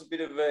 it was a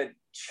bit of a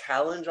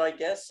challenge, I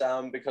guess,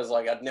 because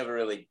I'd never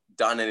really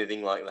done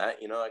anything like that.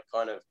 I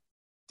kind of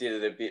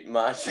did it a bit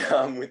much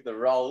with the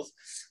roles.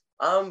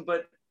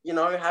 But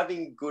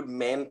having good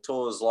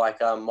mentors like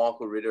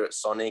Michael Ritter at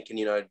Sonic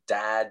and,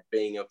 Dad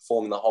being a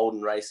Formula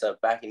Holden racer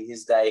back in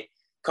his day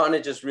kind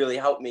of just really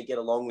helped me get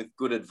along with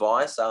good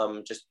advice,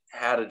 just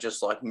how to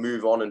just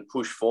move on and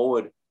push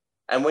forward.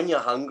 And when you're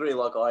hungry,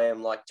 like I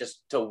am,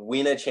 just to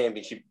win a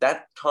championship,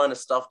 that kind of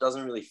stuff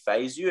doesn't really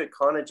faze you. It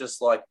kind of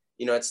just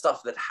it's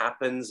stuff that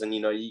happens and,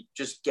 you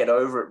just get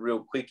over it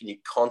real quick and you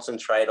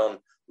concentrate on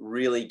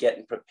really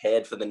getting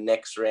prepared for the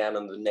next round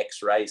and the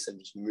next race and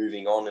just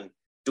moving on and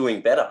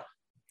doing better.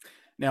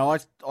 Now,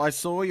 I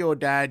saw your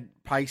dad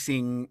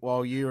pacing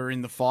while you were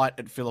in the fight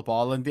at Phillip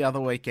Island the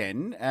other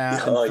weekend.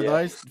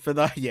 For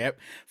those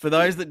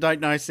that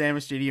don't know Sam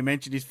Astuti, you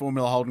mentioned his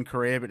Formula Holden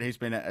career, but he's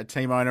been a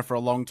team owner for a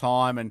long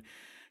time and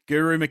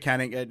guru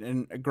mechanic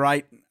and a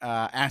great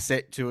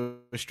asset to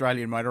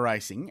Australian motor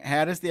racing.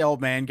 How does the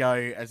old man go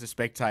as a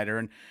spectator?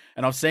 And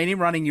I've seen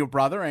him running your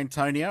brother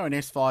Antonio in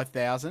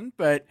S5000,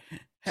 but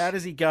how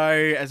does he go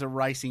as a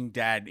racing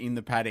dad in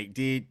the paddock?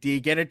 Do you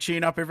get a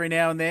tune up every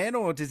now and then,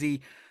 or does he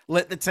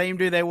let the team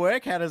do their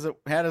work? How does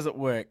it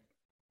work?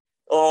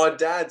 Oh,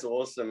 Dad's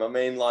awesome. I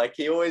mean,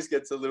 he always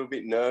gets a little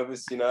bit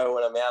nervous, when I'm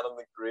out on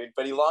the grid,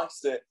 but he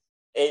likes to.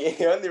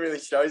 He only really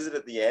shows it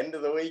at the end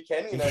of the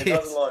weekend. He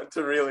doesn't like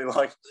to really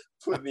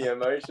put the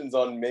emotions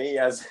on me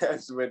as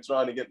we're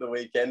trying to get the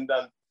weekend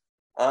done.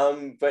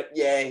 But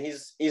yeah,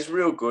 he's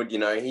real good.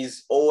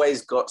 He's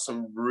always got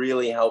some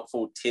really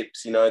helpful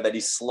tips. That he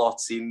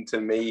slots into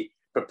me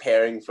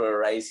preparing for a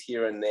race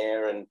here and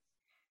there, and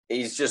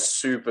he's just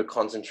super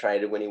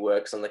concentrated when he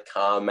works on the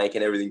car,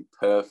 making everything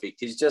perfect.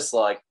 He's just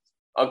I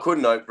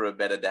couldn't hope for a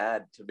better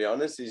dad, to be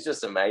honest. He's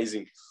just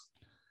amazing.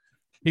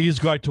 He is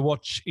great to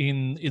watch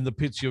in the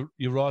pits.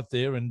 You're right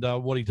there, and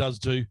what he does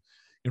do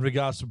in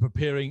regards to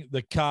preparing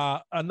the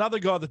car. Another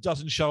guy that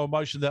doesn't show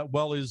emotion that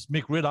well is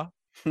Mick Ritter.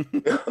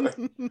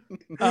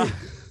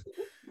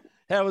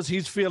 How was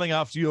his feeling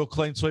after your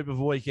clean sweep of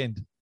a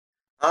weekend?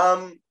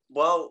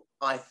 Well,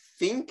 I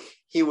think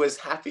he was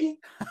happy.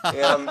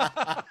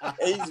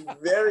 He's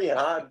very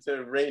hard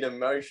to read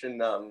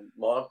emotion,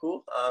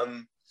 Michael.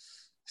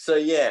 So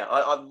yeah,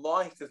 I'd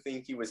like to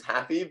think he was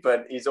happy,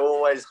 but he's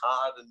always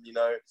hard and,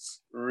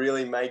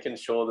 really making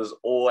sure there's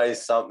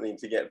always something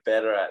to get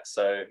better at.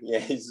 So yeah,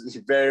 he's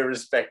very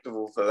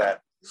respectable for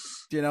that.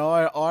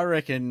 I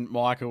reckon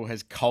Michael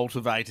has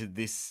cultivated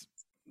this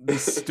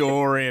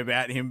story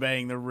about him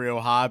being the real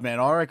hard man.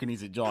 I reckon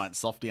he's a giant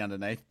softy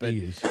underneath, but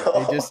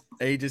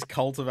he just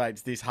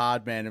cultivates this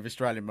hard man of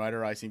Australian motor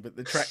racing. But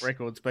the track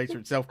record speaks for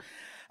itself.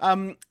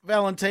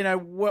 Valentino,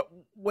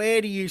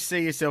 where do you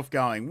see yourself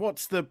going?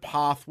 What's the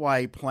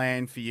pathway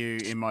plan for you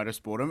in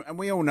motorsport? And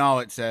we all know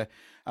it's a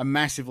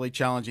massively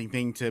challenging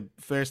thing to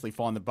firstly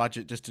find the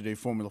budget just to do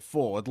Formula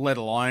Ford, let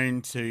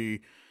alone to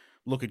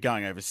look at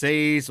going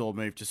overseas or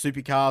move to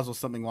supercars or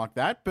something like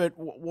that. But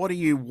what do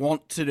you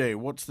want to do?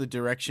 What's the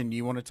direction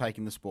you want to take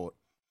in the sport?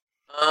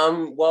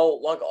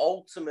 Well, like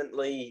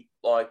ultimately,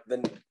 like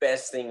the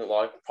best thing,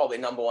 like probably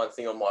number one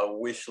thing on my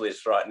wish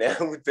list right now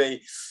would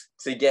be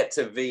to get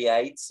to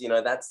V8s. You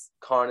know, that's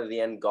kind of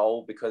the end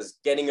goal, because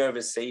getting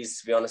overseas,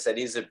 to be honest, that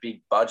is a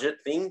big budget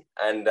thing.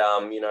 And,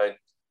 you know,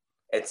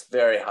 it's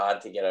very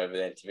hard to get over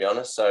there, to be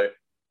honest. So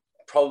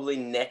probably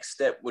next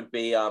step would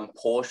be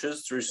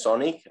Porsches through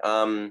Sonic.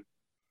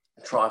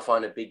 Try and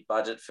find a big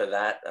budget for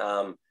that.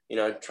 You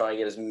know, try and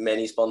get as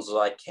many sponsors as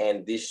I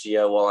can this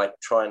year while I'm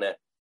trying to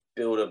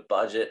build a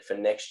budget for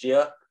next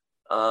year.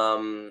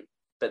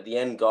 But the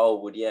end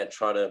goal would,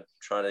 try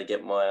to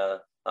get my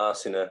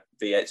ass in a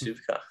V8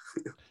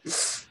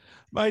 supercar.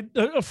 Mate,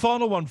 a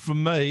final one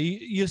from me.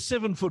 You're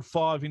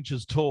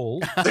 7'5"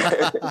 tall,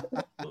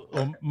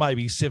 or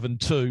maybe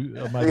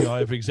 7'2", or maybe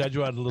I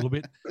over-exaggerated a little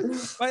bit.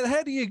 Mate,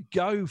 how do you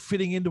go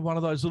fitting into one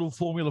of those little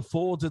Formula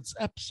Fords? It's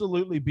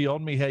absolutely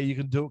beyond me how you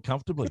can do it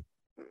comfortably.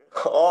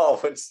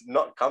 Oh, it's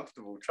not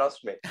comfortable,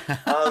 trust me.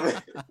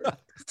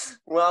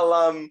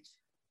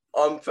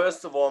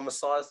 First of all, I'm a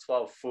size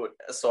 12 foot,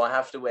 so I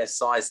have to wear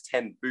size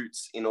 10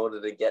 boots in order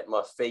to get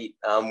my feet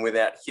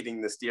without hitting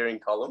the steering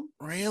column.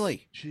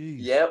 Really? Jeez.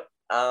 Yep.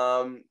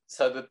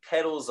 So the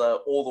pedals are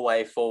all the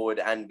way forward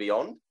and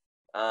beyond.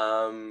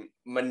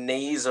 My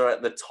knees are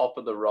at the top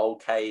of the roll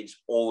cage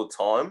all the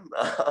time.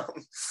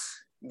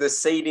 The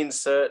seat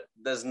insert,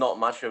 there's not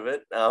much of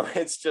it.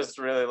 It's just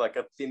really like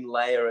a thin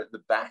layer at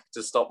the back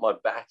to stop my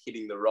back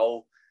hitting the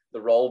roll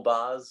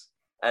bars.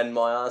 And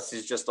my ass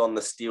is just on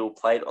the steel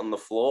plate on the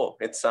floor.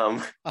 It's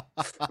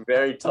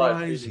very tight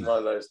fitting one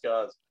of those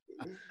cars.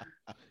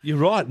 You're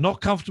right,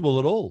 not comfortable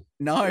at all.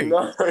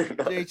 No.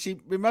 Gee,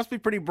 it must be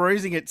pretty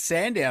bruising at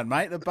Sandown,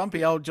 mate. The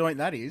bumpy old joint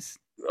that is.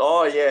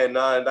 Oh yeah,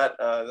 no,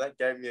 that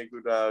gave me a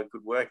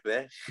good work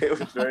there. It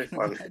was very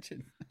fun.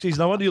 Geez,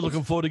 no wonder you're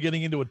looking forward to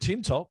getting into a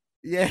tin top.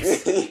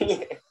 Yes,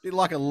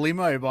 like a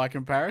limo by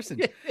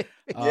comparison.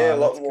 Yeah, a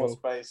lot more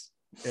space.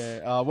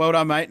 Yeah, well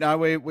done, mate. No,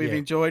 we've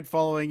enjoyed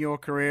following your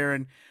career,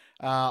 and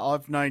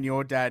I've known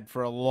your dad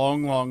for a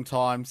long, long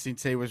time,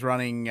 since he was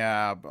running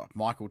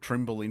Michael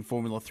Trimble in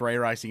Formula 3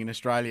 racing in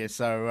Australia.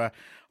 So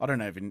I don't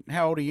know even,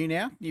 how old are you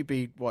now? You'd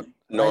be what?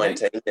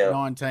 19 now.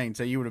 19.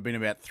 So you would have been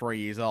about 3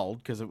 years old,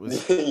 because it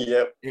was.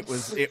 Yep.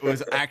 It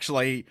was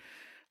actually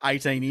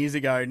 18 years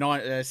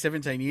ago,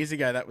 17 years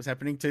ago that was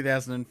happening,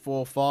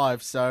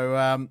 2004-5.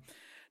 So.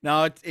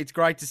 No, it's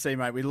great to see,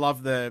 mate. We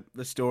love the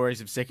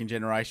stories of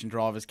second-generation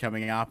drivers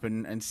coming up,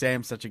 and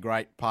Sam's such a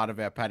great part of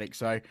our paddock.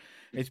 So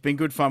it's been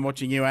good fun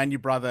watching you and your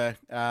brother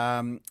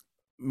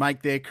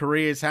make their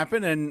careers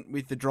happen, and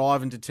with the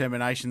drive and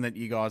determination that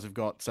you guys have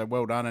got. So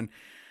well done,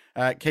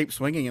 and keep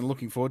swinging, and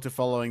looking forward to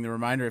following the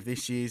remainder of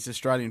this year's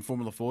Australian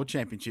Formula 4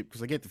 Championship,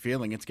 because I get the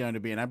feeling it's going to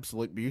be an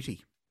absolute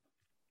beauty.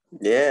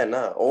 Yeah,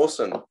 no,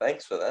 awesome.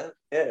 Thanks for that.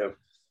 Yeah.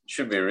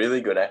 Should be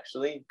really good,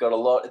 actually. Got a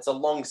lot. It's a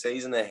long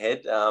season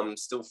ahead.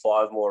 Still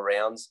 5 more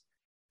rounds.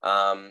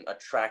 A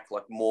track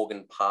like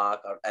Morgan Park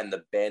and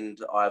the Bend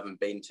I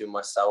haven't been to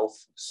myself.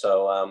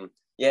 So,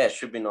 it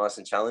should be nice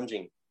and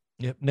challenging.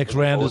 Yep. Next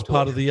round is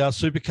part of the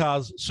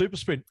Supercars Super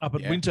Sprint up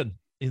at Winton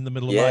in the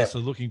middle of May. So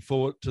looking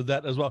forward to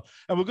that as well.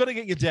 And we've got to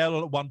get you down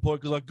on at one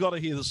point, because I've got to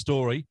hear the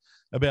story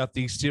about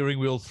the steering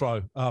wheel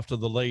throw after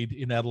the lead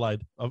in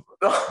Adelaide. I've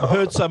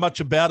heard so much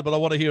about it, but I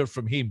want to hear it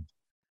from him.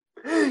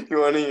 You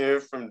want to hear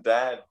from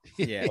Dad?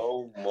 Yeah.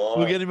 Oh, my.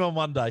 We'll get him on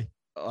one day.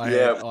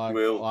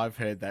 I've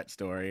heard that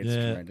story. It's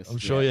tremendous. I'm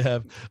sure you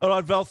have. All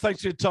right, Val,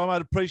 thanks for your time,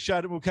 mate.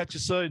 Appreciate it. We'll catch you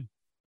soon.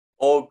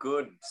 All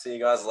good. See you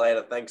guys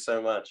later. Thanks so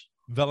much.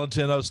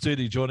 Valentino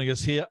Astuti joining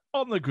us here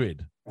on The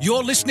Grid.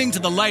 You're listening to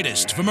the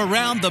latest from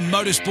around the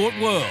motorsport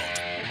world.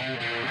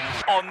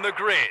 On The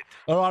Grid.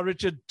 All right,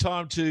 Richard,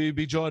 time to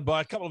be joined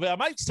by a couple of our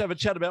mates to have a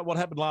chat about what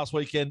happened last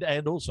weekend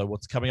and also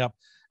what's coming up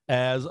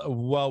as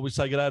well. We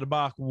say good day to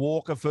Mark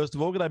Walker, first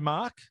of all. Good day,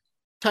 Mark.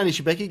 Tony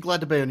Schiebcs,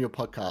 glad to be on your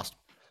podcast.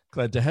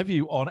 Glad to have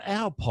you on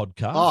our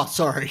podcast. Oh,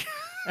 sorry.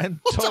 And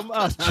Tom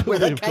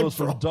Astuti, of course,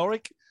 from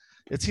Doric.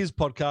 It's his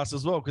podcast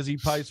as well, because he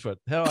pays for it.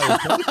 How are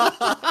you,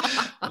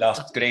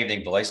 Tom? Good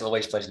evening, boys.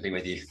 Always a pleasure to be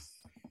with you.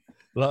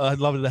 I'd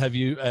love to have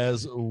you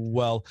as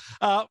well.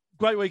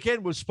 Great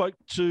weekend. We spoke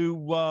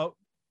to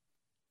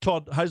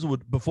Todd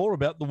Hazelwood before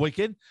about the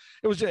weekend.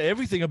 It was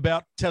everything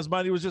about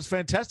Tasmania was just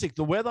fantastic.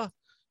 The weather,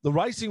 the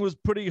racing was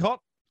pretty hot.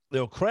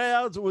 There were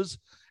crowds. It was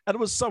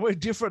somewhere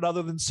different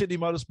other than Sydney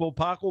Motorsport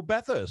Park or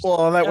Bathurst.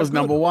 Well, that was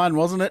number one,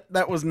 wasn't it?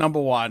 That was number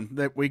one,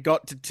 that we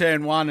got to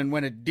turn one and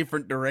went a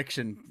different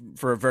direction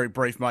for a very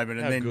brief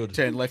moment and then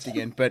turned left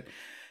again. But,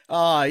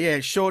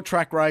 short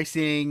track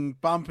racing,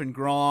 bump and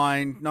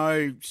grind,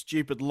 no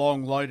stupid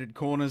long loaded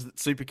corners that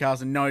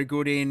supercars are no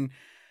good in.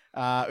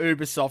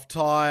 uber soft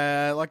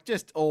tyre, like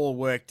just all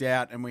worked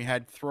out. And we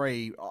had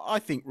 3, I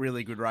think,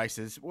 really good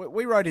races.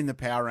 We wrote in the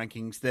power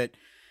rankings that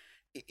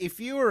if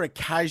you were a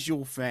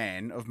casual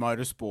fan of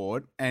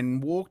motorsport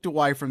and walked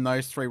away from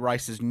those 3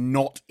 races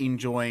not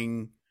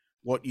enjoying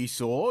what you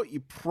saw,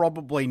 you're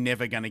probably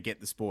never going to get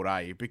the sport,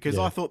 are you? Because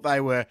I thought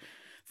they were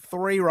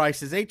 3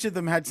 races. Each of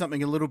them had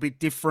something a little bit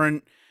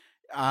different.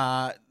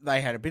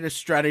 They had a bit of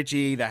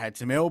strategy. They had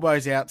some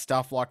elbows out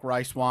stuff like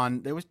race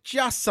 1. There was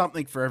just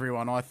something for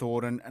everyone, I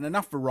thought, and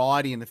enough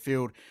variety in the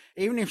field.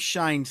 Even if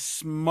Shane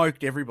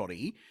smoked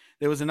everybody,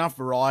 there was enough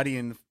variety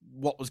in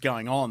what was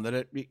going on that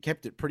it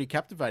kept it pretty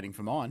captivating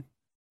for mine.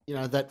 You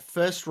know, that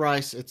first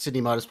race at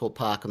Sydney Motorsport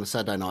Park on the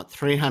Saturday night,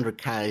 300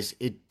 Ks,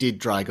 it did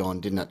drag on,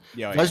 didn't it?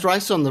 Yeah, Those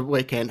races on the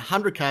weekend,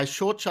 100 Ks,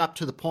 short, sharp,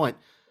 to the point.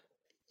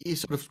 You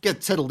sort of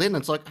get settled in and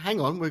it's like,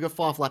 hang on, we've got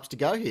 5 laps to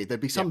go here.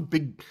 There'd be some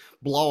big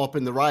blow up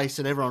in the race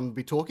and everyone would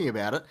be talking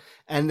about it.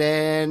 And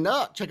then,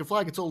 check a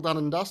flag, it's all done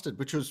and dusted,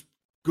 which was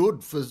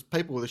good for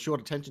people with a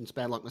short attention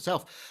span like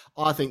myself.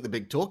 I think the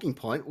big talking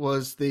point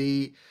was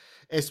the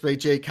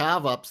SBG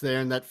carve-ups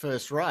there in that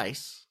first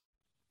race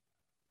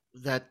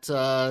that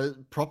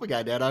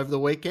propagated out over the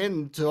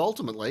weekend to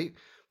ultimately,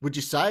 would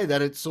you say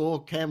that it saw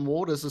Cam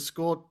Waters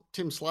escort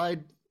Tim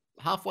Slade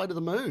halfway to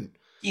the moon?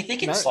 You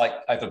think it's like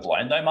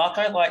overblown though,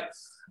 Marco? Like,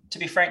 to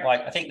be frank,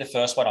 like I think the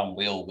first one on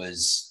Will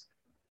was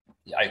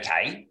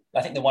okay.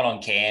 I think the one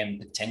on Cam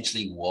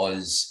potentially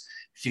was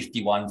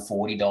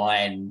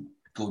 51-49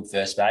 good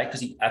first bag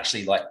because he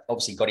actually like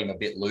obviously got him a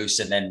bit loose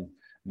and then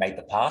made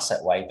the pass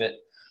that way. But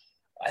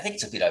I think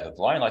it's a bit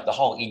overblown. Like the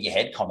whole in your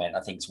head comment, I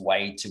think is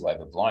way too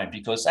overblown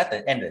because at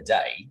the end of the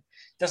day,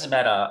 it doesn't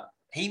matter.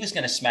 He was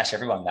going to smash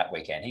everyone that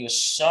weekend. He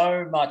was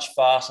so much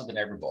faster than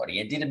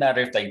everybody. It didn't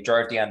matter if they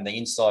drove down the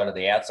inside or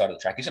the outside of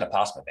the track. He's going to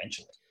pass them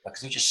eventually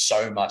because he was just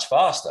so much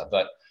faster.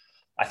 But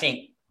I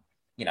think,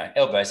 you know,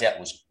 elbows out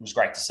was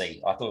great to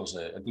see. I thought it was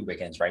a good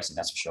weekend's racing,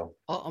 that's for sure.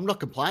 I'm not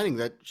complaining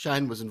that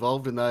Shane was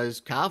involved in those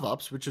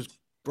carve-ups, which is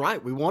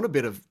great. We want a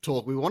bit of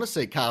talk. We want to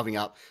see carving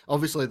up.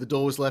 Obviously, the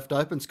door was left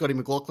open. Scotty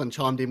McLaughlin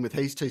chimed in with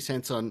his 2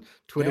 cents on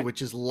Twitter,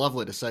 which is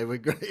lovely to see.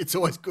 It's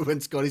always good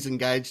when Scotty's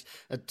engaged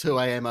at 2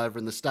 a.m. over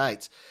in the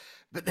States.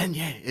 But then,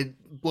 it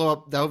blew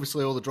up.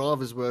 Obviously, all the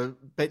drivers were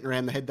beating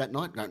around the head that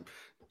night, going,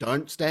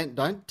 don't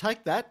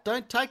take that.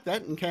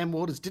 And Cam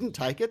Waters didn't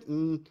take it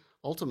and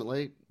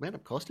ultimately ended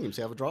up costing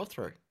himself a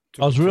drive-through.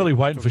 I was really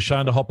waiting for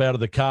Shane to hop out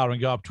of the car and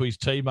go up to his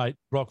teammate,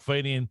 Brock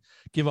Feeney, and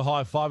give a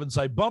high five and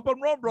say, bump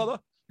and run, brother.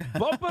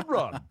 Bump and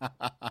run.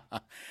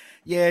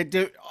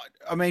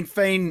 I mean,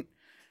 Feen,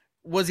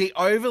 was he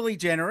overly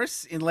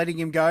generous in letting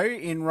him go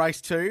in race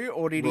 2,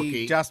 or did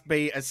he just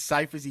be as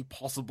safe as he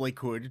possibly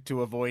could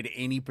to avoid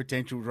any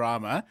potential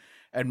drama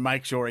and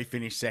make sure he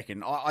finished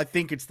second? I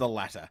think it's the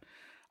latter.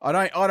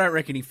 I don't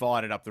reckon he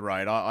fired it up the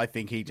road. I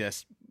think he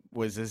just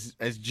was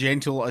as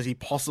gentle as he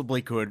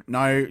possibly could.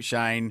 No,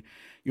 Shane,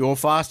 you're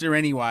faster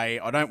anyway.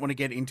 I don't want to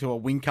get into a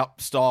Wing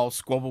Cup style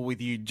squabble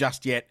with you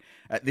just yet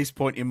at this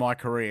point in my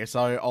career,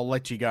 so I'll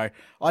let you go.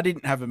 I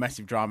didn't have a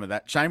massive drama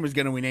that. Shane was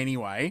going to win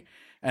anyway,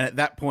 and at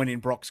that point in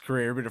Brock's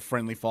career, a bit of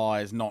friendly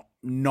fire is not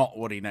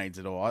what he needs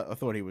at all. I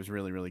thought he was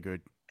really, really good.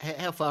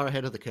 How far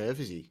ahead of the curve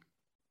is he?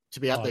 To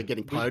be out there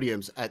getting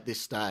podiums at this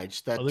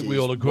stage, that is we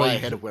all agree. Way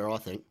ahead of where I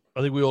think.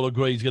 I think we all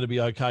agree he's going to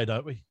be okay,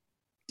 don't we?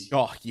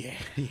 Oh, yeah.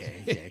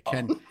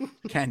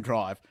 Can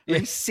drive. Yeah.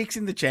 He's 6th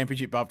in the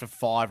championship after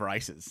 5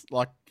 races.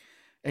 Like,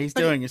 he's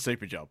doing a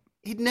super job.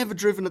 He'd never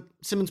driven at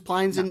Simmons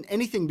Plains in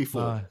anything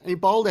before. And he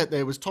bowled out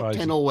there, was top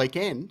 10 all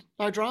weekend.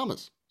 No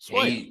dramas.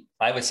 Sweet.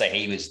 I would say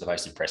he was the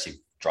most impressive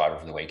driver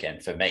of the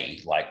weekend for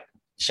me. Like,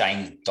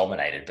 Shane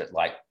dominated, but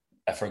like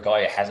for a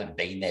guy who hasn't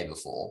been there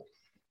before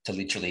to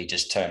literally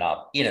just turn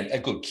up in a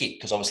good kit,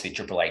 because obviously the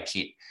AAA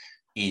kit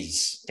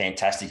is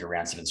fantastic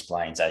around Simmons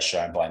Plains, as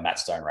shown by Matt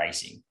Stone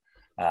Racing.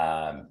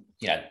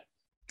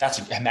 That's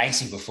an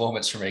amazing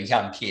performance from a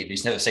young kid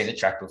who's never seen the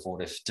track before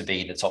to be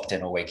in the top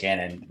 10 all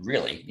weekend and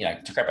really,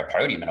 to grab a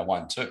podium in a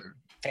 1-2.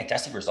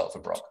 Fantastic result for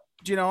Brock.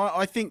 Do you know,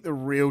 I think the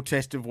real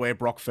test of where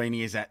Brock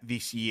Feeney is at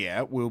this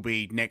year will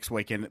be next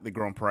weekend at the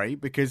Grand Prix,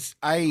 because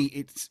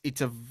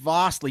it's a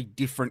vastly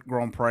different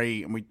Grand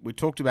Prix, and we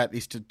talked about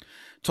this to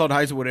Todd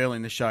Hazelwood early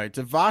in the show. It's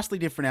a vastly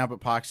different Albert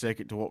Park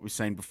circuit to what we've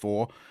seen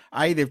before.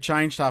 A, they've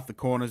changed half the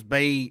corners.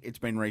 B, it's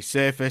been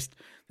resurfaced.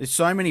 There's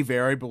so many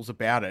variables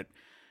about it.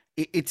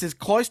 It's as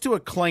close to a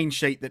clean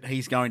sheet that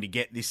he's going to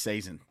get this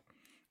season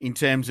in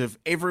terms of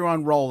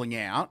everyone rolling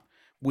out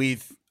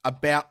with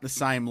about the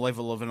same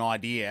level of an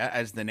idea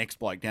as the next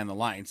bloke down the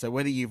lane. So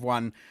whether you've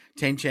won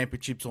 10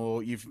 championships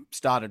or you've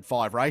started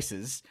 5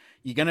 races,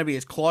 you're going to be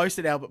as close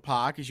at Albert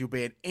Park as you'll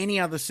be at any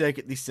other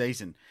circuit this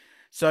season.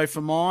 So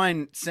for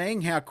mine,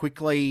 seeing how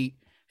quickly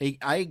he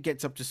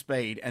gets up to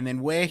speed and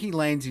then where he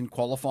lands in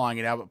qualifying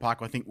at Albert Park,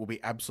 I think will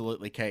be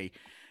absolutely key.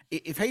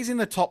 If he's in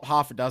the top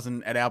half a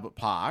dozen at Albert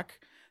Park,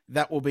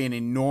 that will be an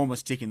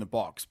enormous tick in the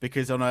box,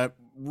 because on a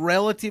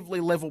relatively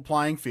level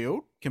playing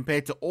field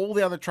compared to all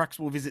the other tracks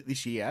we'll visit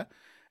this year,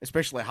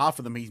 especially half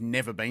of them he's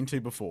never been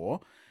to before,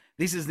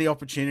 this is the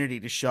opportunity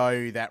to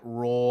show that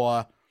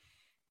raw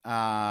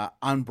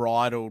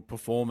unbridled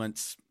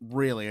performance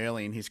really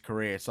early in his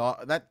career. So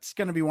that's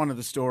going to be one of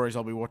the stories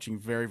I'll be watching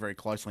very, very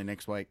closely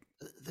next week.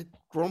 The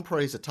Grand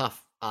Prix is a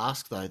tough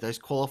ask, though. Those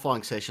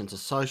qualifying sessions are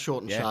so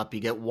short and sharp. You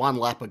get one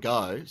lap a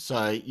go,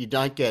 so you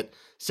don't get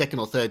second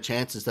or third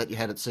chances that you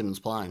had at Simmons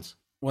Plains.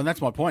 Well,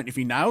 that's my point. If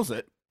he nails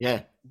it,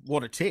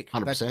 what a tick.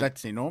 100%.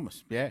 That's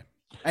enormous,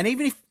 And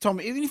even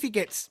if he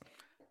gets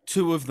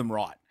two of them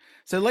right,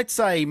 so let's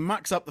say he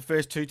mucks up the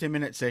first 2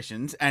 10-minute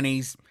sessions and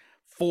he's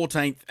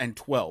 14th and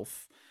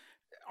 12th,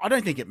 I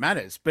don't think it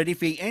matters. But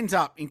if he ends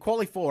up in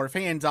Quali 4, if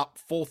he ends up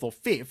 4th or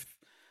 5th,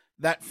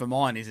 that for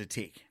mine is a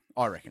tick,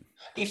 I reckon.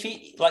 If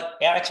he, like,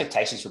 our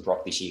expectations for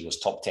Brock this year was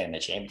top 10 in the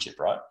championship,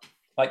 right?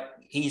 Like,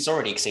 he's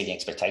already exceeding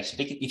expectations.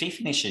 If he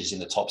finishes in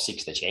the top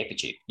 6 of the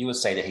championship, you would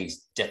say that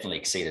he's definitely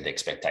exceeded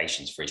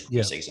expectations for his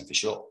rookie season for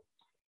sure.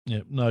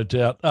 Yeah, no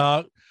doubt.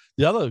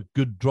 The other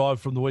good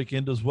drive from the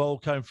weekend as well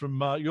came from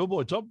your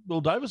boy, Todd,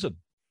 Will Davison.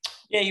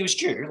 Yeah, he was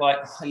due. Like,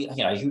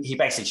 he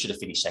basically should have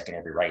finished second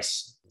every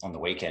race on the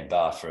weekend,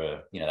 bar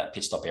for, that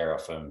pit stop error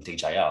from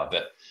DJR.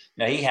 But,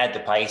 he had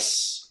the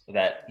pace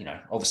that,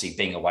 obviously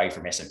being away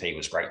from S&P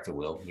was great for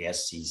Will.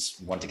 Yes, he's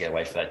wanted to get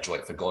away from that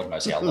joint for God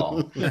knows how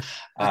long.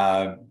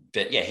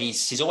 But yeah,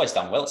 he's always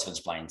done well at Simmons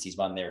Plains. He's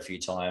won there a few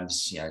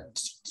times,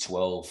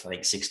 12, I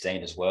think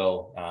 16 as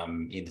well,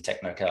 in the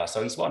Techno car.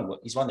 So he's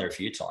won there a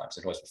few times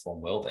and always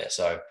performed well there.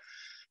 So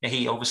yeah,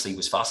 he obviously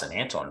was faster than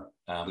Anton,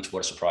 which would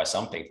have surprised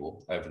some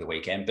people over the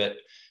weekend. But,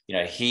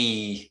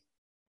 he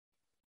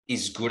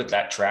is good at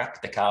that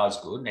track. The car is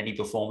good and he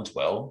performed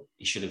well.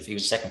 He was the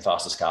second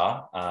fastest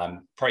car.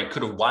 Probably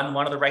could have won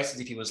one of the races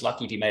if he was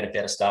lucky, if he made a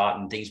better start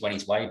and things went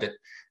his way. But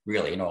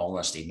really, in all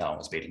honesty, no one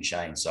was beating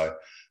Shane. So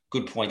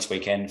good points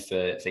weekend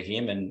for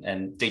him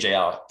and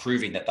DJR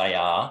proving that they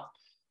are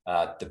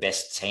the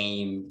best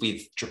team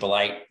with Triple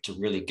Eight to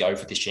really go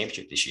for this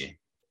championship this year.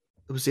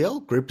 It was the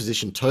old group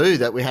position 2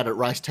 that we had at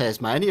Race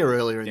Tasmania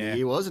earlier in the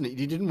year, wasn't it?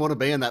 You didn't want to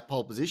be in that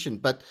pole position.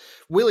 But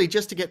Willie,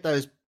 just to get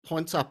those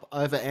points up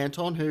over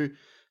Anton, who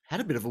had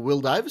a bit of a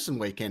Will Davison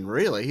weekend,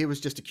 really. He was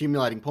just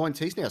accumulating points.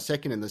 He's now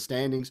second in the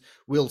standings.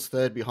 Will's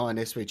third behind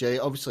SVG.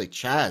 Obviously,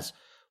 Chaz.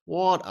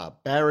 What a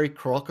Barry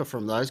Crocker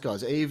from those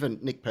guys. Even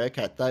Nick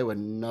Percat, they were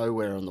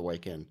nowhere on the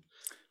weekend.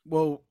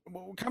 Well,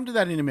 we'll come to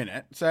that in a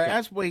minute. So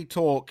as we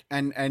talk,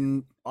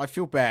 and I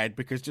feel bad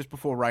because just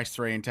before race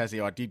 3 in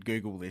Tassie, I did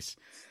Google this.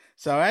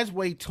 So as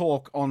we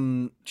talk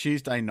on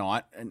Tuesday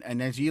night,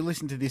 and as you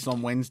listen to this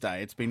on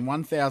Wednesday, it's been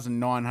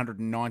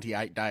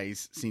 1,998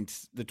 days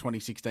since the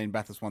 2016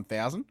 Bathurst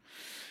 1000,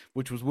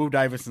 which was Will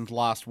Davison's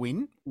last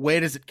win. Where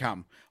does it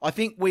come? I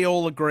think we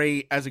all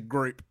agree as a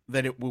group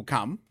that it will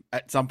come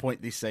at some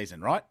point this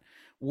season, right?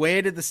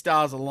 Where did the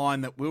stars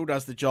align that Will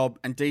does the job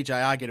and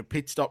DJR get a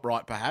pit stop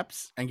right,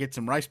 perhaps, and get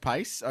some race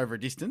pace over a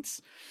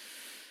distance?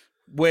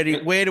 Where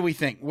do we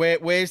think?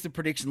 Where's the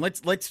prediction?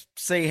 Let's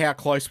see how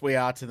close we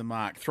are to the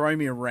mark. Throw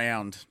me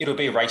around. It'll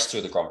be race 2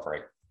 of the Grand Prix.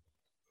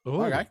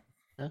 Ooh. Okay.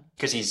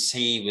 Because he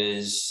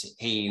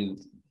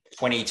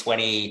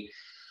 2020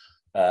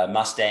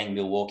 Mustang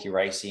Milwaukee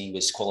Racing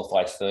was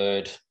qualified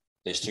third.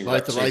 There's two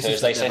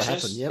Thursday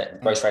sessions.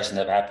 Both races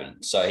never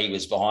happened. So he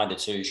was behind the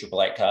 2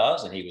 Triple Eight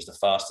cars, and he was the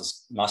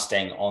fastest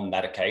Mustang on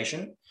that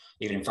occasion,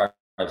 even in front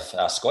of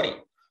Scotty.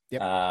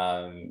 Yep.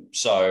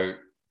 So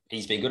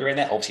he's been good around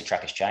that. Obviously,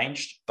 track has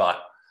changed,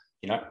 but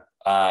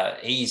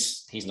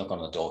he's knocking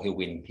on the door. He'll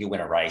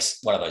win a race,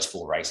 one of those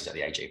 4 races at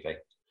the AGP.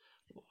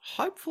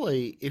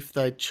 Hopefully, if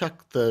they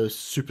chuck the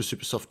super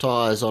soft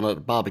tyres on at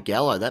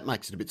Barbagallo, that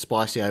makes it a bit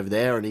spicy over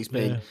there. And he's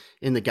been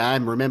in the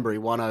game. Remember, he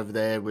won over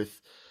there with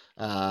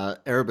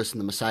Erebus and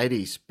the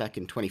Mercedes back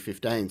in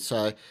 2015.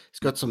 So he's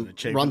got some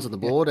runs on the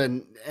board,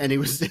 and he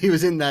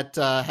was in that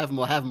have them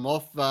or have them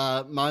off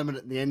moment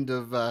at the end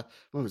of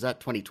when was that,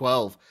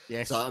 2012.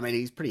 Yes. So I mean,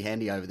 he's pretty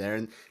handy over there,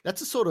 and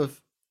that's a sort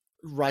of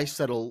race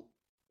that'll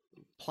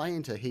play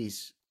into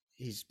his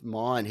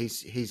mind,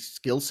 his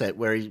skill set,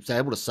 where he's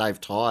able to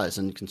save tyres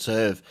and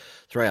conserve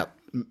throughout.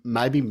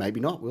 Maybe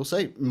not. We'll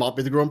see. Might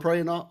be the Grand Prix,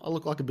 and I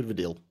look like a bit of a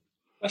deal.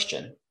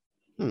 Question: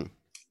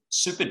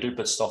 super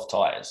duper soft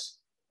tyres.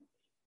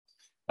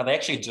 Are they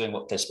actually doing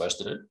what they're supposed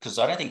to do? Because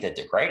I don't think they're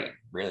degrading,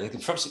 really.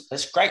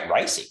 That's great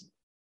racing,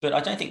 but I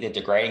don't think they're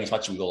degrading as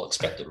much as we all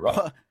expected,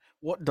 right?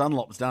 What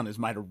Dunlop's done is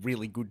made a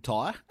really good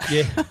tyre.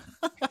 Yeah.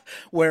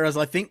 Whereas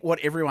I think what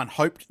everyone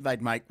hoped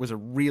they'd make was a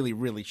really,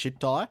 really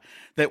shit tyre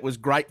that was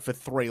great for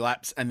 3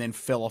 laps and then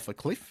fell off a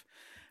cliff,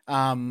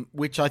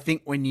 which I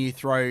think when you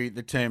throw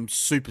the term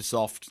super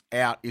soft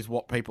out is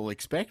what people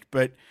expect.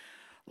 But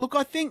look,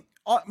 I think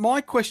my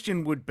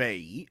question would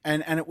be,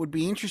 and it would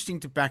be interesting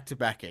to back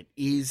it,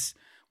 is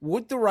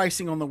would the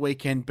racing on the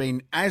weekend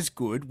been as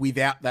good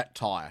without that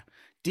tyre?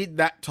 Did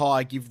that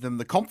tyre give them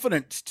the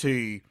confidence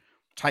to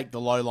take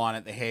the low line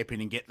at the hairpin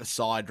and get the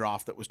side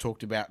draft that was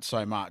talked about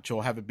so much,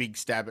 or have a big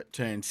stab at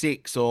turn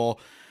 6, or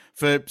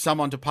for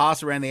someone to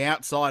pass around the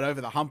outside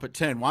over the hump at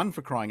turn 1,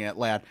 for crying out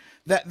loud?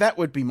 That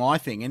would be my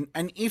thing.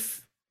 And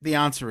if the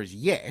answer is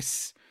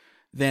yes,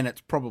 then it's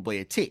probably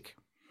a tick.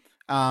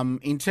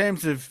 In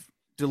terms of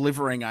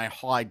delivering a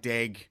high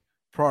deg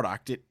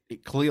product,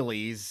 it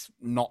clearly is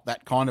not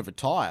that kind of a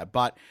tyre.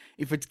 But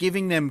if it's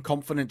giving them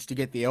confidence to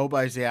get the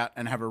elbows out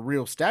and have a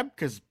real stab,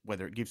 because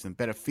whether it gives them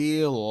better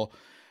feel or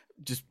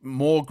just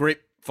more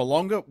grip for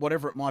longer,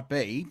 whatever it might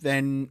be,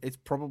 then it's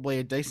probably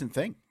a decent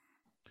thing.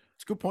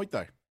 It's a good point,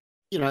 though.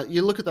 You know,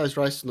 you look at those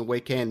races on the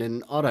weekend,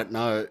 and I don't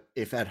know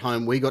if at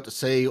home we got to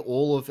see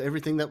all of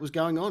everything that was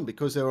going on,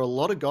 because there were a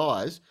lot of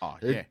guys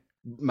who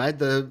made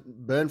the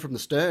burn from the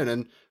stern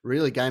and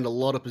really gained a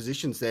lot of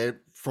positions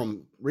there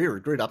from rear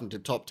of grid up into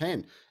top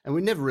 10. And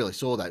we never really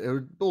saw that. It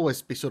would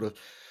always be sort of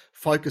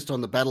focused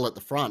on the battle at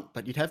the front,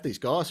 but you'd have these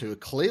guys who are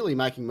clearly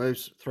making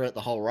moves throughout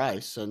the whole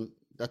race, and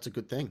that's a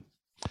good thing.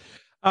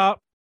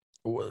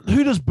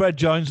 Who does Brad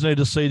Jones need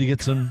to see to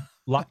get some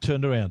luck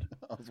turned around?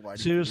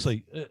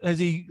 Seriously, has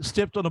he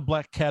stepped on a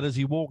black cat? Has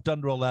he walked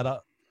under a ladder?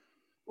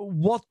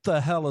 What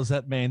the hell has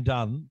that man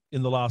done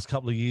in the last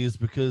couple of years?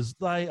 Because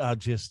they are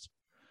just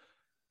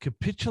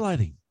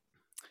capitulating.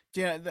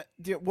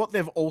 What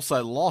they've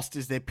also lost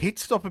is their pit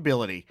stop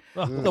ability.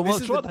 Well,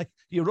 that's right.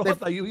 You're right.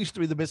 They used to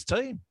be the best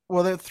team.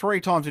 Well, they're 3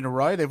 times in a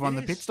row they've won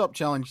the pit stop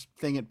challenge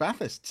thing at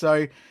Bathurst.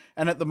 So,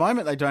 and at the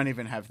moment they don't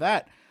even have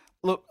that.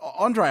 Look,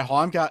 Andre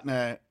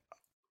Heimgartner,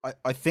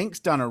 I think's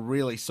done a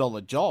really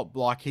solid job.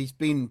 Like, he's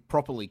been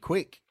properly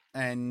quick,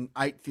 and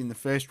 8th in the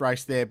first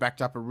race there,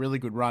 backed up a really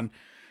good run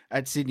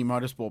at Sydney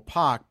Motorsport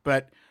Park.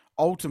 But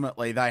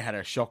ultimately, they had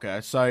a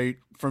shocker. So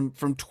from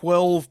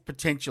 12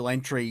 potential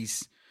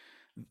entries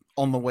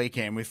on the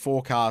weekend with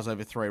 4 cars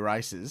over 3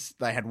 races,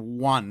 they had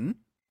 1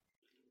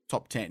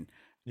 top 10.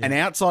 Yeah. And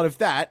outside of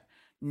that,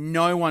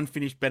 no one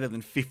finished better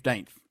than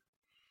 15th.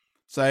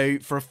 So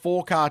for a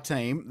 4-car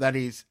team, that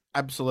is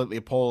absolutely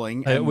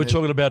appalling. Hey, we're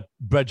talking about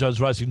Brad Jones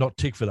Racing, not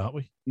Tickford, aren't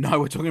we? No,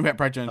 we're talking about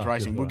Brad Jones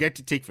Racing. We'll get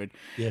to Tickford.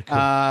 Yeah,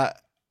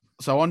 cool.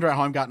 So Andre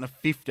Heimgartner,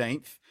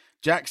 15th.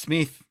 Jack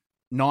Smith,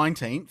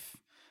 19th.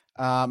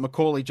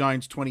 Macaulay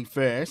Jones,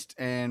 21st.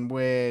 And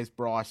where's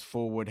Bryce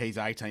Forward? He's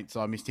 18th,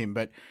 so I missed him.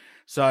 But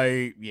so,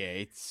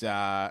 yeah,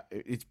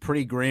 it's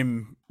pretty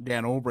grim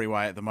down Albury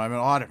way at the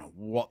moment. I don't know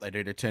what they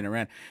do to turn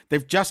around.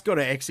 They've just got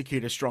to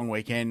execute a strong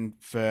weekend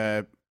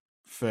for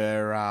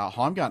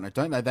Heimgartner,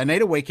 don't they? They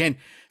need a weekend.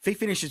 If he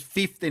finishes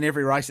 5th in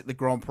every race at the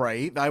Grand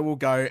Prix, they will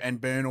go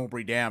and burn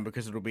Albury down,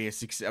 because it'll be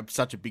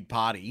such a big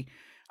party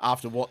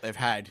after what they've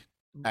had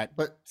at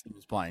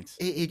Simmons Plains.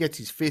 He gets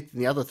his 5th,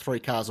 and the other 3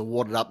 cars are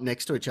wadded up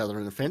next to each other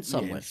in the fence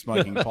somewhere. Yeah,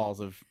 smoking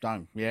piles of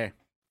dung. Yeah.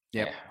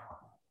 Yep.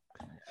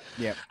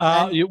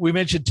 We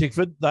mentioned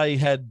Tickford. They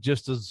had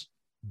just as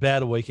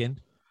bad a weekend.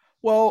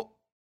 Well,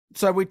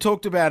 so we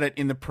talked about it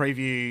in the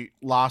preview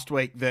last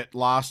week that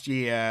last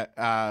year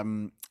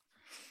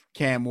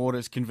Cam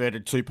Waters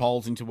converted 2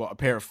 poles into a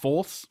pair of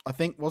 4ths, I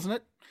think, wasn't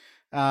it?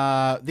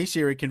 This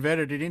year he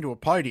converted it into a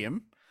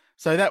podium,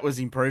 so that was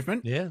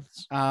improvement. Yeah,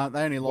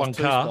 they only lost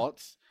 2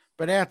 spots,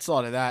 but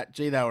outside of that,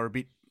 gee, they were a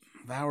bit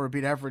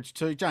average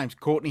too. James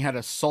Courtney had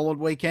a solid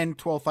weekend,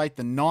 12th, 8th,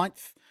 and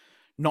 9th,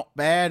 not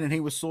bad, and he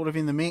was sort of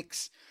in the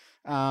mix.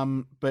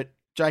 But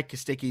Jake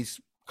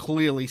Kostecki's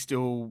clearly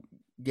still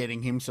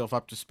getting himself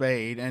up to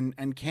speed,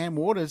 and Cam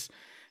Waters.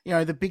 You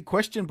know, the big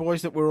question,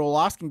 boys, that we're all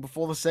asking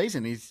before the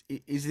season is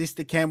this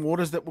the Cam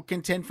Waters that will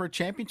contend for a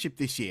championship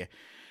this year?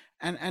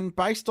 And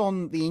based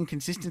on the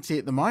inconsistency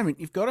at the moment,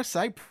 you've got to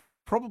say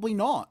probably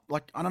not.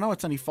 Like, I don't know,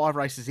 it's only 5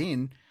 races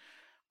in,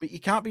 but you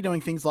can't be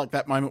doing things like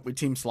that moment with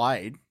Tim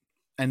Slade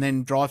and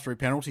then drive through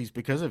penalties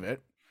because of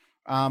it,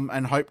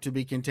 and hope to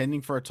be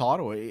contending for a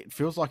title. It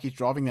feels like he's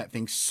driving that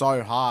thing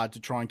so hard to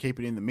try and keep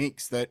it in the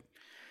mix that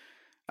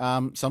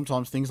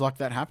sometimes things like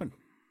that happen.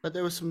 But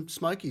there were some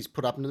smokies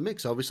put up into the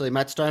mix. Obviously,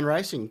 Matt Stone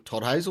Racing,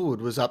 Todd Hazelwood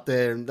was up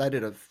there, and they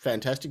did a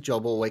fantastic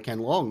job all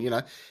weekend long. You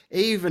know,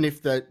 even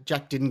if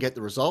Jack didn't get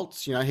the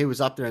results, you know, he was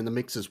up there in the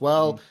mix as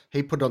well.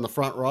 He put it on the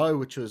front row,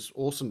 which was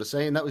awesome to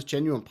see, and that was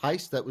genuine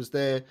pace that was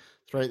there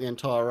throughout the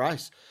entire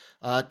race.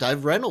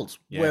 Dave Reynolds,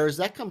 where has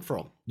that come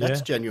from?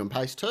 That's genuine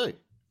pace too.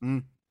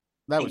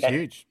 That was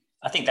huge.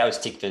 I think that was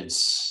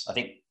Tickford's. I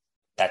think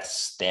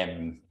that's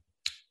them,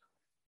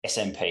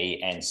 SMP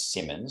and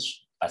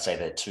Simmons. I'd say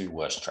they're 2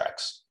 worst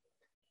tracks.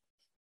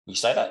 You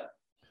say that?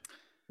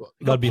 Well,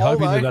 I'd be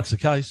hoping that that's the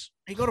case.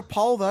 He got a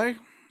pole though.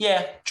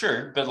 Yeah,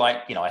 true. But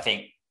I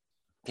think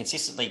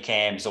consistently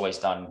Cam's always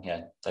done,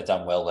 they've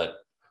done well at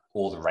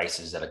all the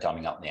races that are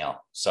coming up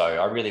now. So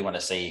I really want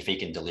to see if he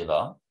can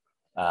deliver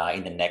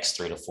in the next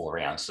 3 to 4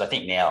 rounds. So I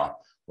think now,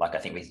 like I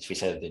think we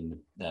said in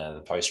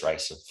the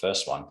post-race of the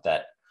first one,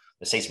 that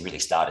the season really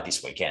started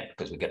this weekend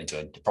because we're getting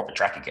to a proper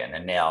track again.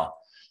 And now,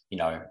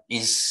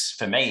 is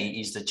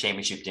the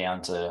championship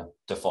down to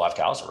 5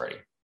 cars already?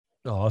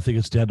 Oh, I think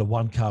it's down to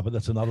 1 car, but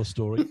that's another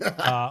story.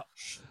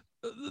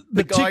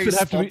 The guy who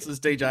sponsors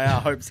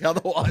DJR hopes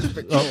otherwise.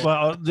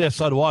 But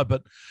so do I.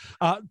 But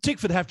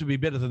Tickford have to be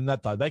better than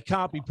that, though. They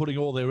can't be putting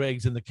all their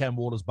eggs in the Cam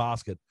Waters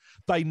basket.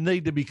 They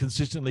need to be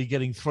consistently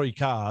getting 3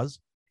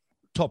 cars,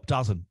 top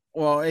dozen.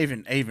 Well,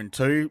 even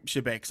 2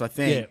 Schiebcs, I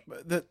think.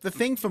 Yeah. The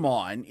thing for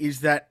mine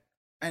is that,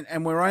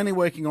 and we're only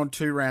working on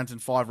 2 rounds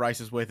and 5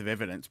 races worth of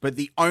evidence, but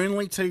the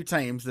only 2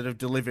 teams that have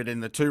delivered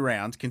in the 2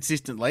 rounds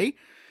consistently,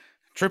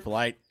 Triple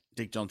Eight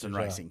Dick Johnson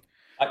Racing.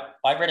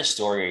 I read a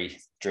story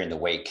during the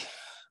week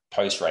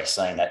post-race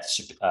saying that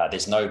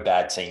there's no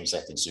bad teams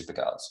left in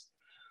Supercars.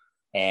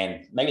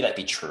 And maybe that'd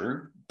be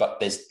true, but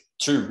there's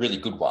two really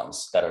good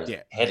ones that are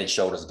head and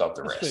shoulders above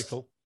the rest.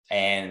 Cool.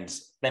 And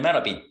they may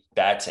not be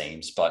bad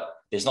teams, but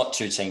there's not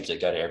two teams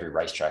that go to every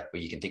racetrack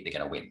where you can think they're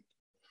going to win.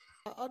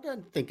 I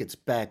don't think it's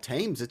bad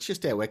teams. It's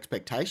just our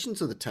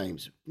expectations of the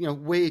teams. You know,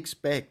 we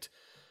expect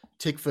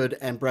Tickford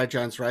and Brad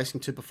Jones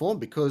Racing to perform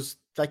because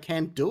they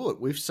can do it.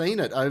 We've seen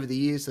it over the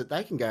years that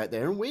they can go out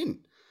there and win.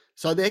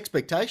 So the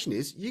expectation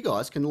is you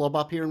guys can lob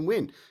up here and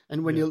win.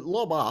 And when you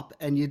lob up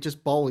and you're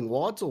just bowling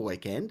wides all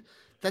weekend,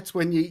 that's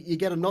when you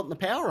get a knot in the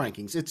power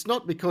rankings. It's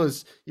not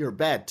because you're a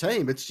bad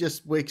team. It's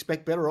just we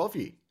expect better of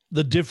you.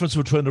 The difference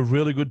between a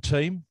really good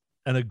team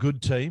and a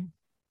good team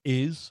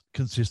is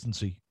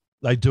consistency.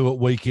 They do it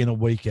week in and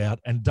week out.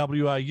 And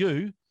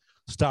WAU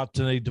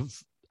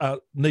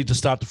need to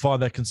start to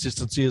find that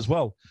consistency as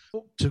well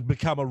to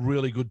become a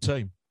really good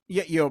team.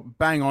 Yeah, you're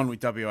bang on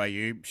with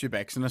WAU,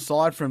 Schiebcs. And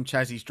aside from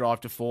Chassie's drive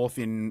to fourth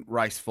in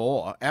race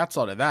 4,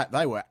 outside of that,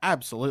 they were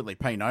absolutely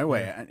pay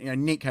nowhere. And, you know,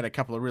 Nick had a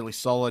couple of really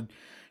solid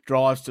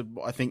drives to,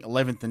 I think,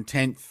 11th and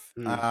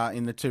 10th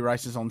in the two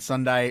races on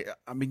Sunday.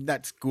 I mean,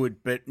 that's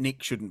good, but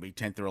Nick shouldn't be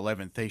 10th or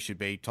 11th. He should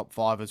be top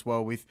 5 as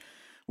well with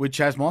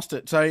Chaz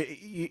Mostert. So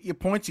your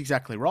point's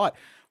exactly right.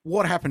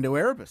 What happened to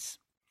Erebus?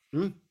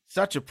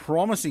 Such a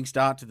promising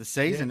start to the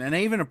season, and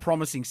even a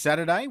promising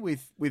Saturday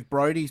with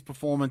Brody's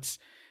performance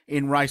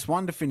in race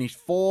 1 to finish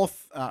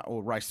 4th,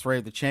 or race 3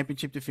 of the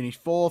championship to finish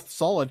 4th,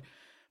 solid.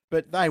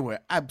 But they were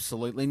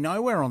absolutely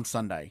nowhere on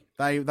Sunday.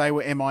 They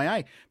were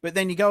MIA. But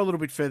then you go a little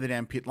bit further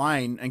down pit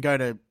lane and go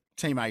to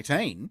Team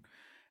 18,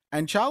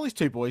 and Charlie's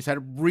two boys had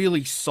a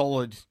really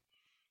solid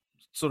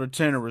sort of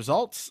turn of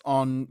results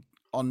on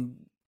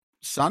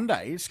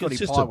Sunday. Scotty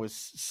Pye was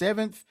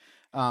 7th.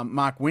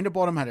 Mark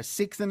Winterbottom had a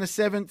 6th and a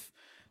 7th.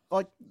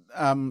 Like,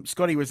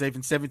 Scotty was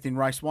even 7th in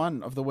race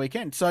 1 of the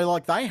weekend. So,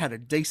 like, they had a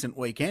decent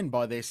weekend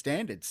by their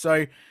standards.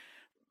 So,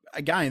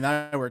 again,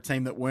 they were a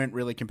team that weren't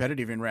really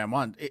competitive in round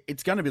 1.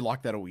 It's going to be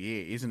like that all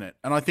year, isn't it?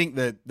 And I think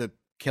the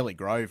Kelly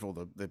Grove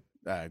or the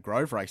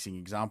Grove Racing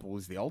example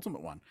is the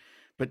ultimate one.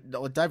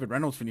 But David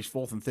Reynolds finished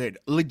 4th and 3rd,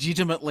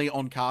 legitimately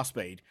on car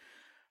speed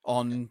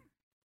on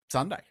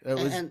Sunday.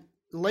 And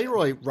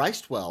Leroy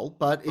raced well,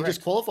 but he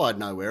just qualified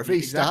nowhere. If he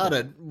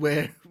started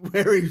where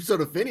he sort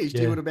of finished,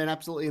 he would have been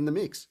absolutely in the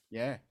mix.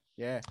 Yeah.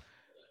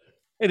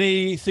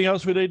 Anything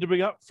else we need to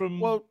bring up from?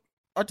 Well,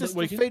 I just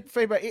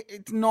feedback.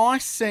 It's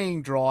nice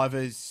seeing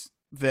drivers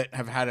that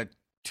have had a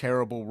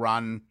terrible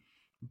run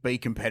be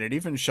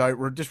competitive and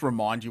just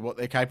remind you what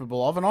they're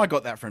capable of. And I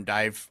got that from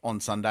Dave on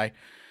Sunday.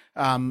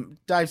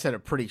 Dave's had a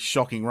pretty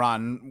shocking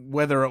run,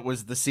 whether it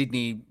was the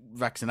Sydney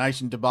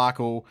vaccination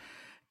debacle,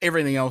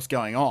 everything else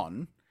going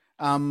on.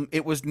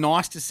 It was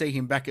nice to see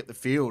him back at the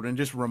field and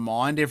just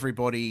remind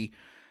everybody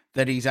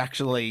that he's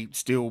actually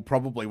still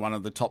probably one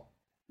of the top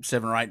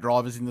 7 or 8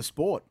 drivers in the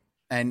sport.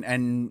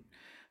 And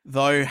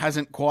though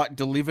hasn't quite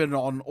delivered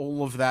on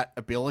all of that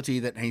ability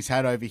that he's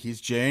had over his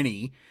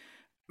journey,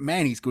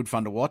 man, he's good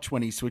fun to watch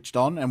when he's switched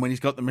on and when he's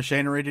got the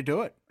machinery to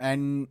do it.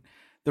 And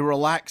the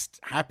relaxed,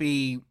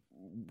 happy,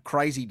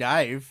 crazy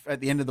Dave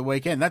at the end of the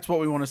weekend, that's what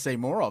we want to see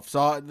more of.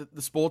 So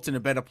the sport's in a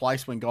better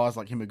place when guys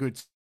like him are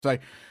good. So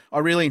I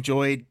really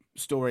enjoyed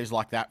stories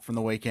like that from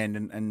the weekend,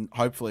 and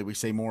hopefully we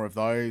see more of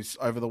those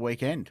over the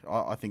weekend.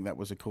 I think that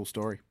was a cool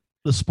story.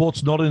 The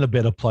sport's not in a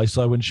better place,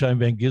 though, when Shane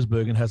Van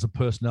Gisbergen has a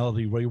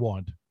personality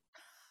rewind.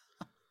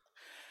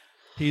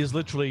 He is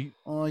literally...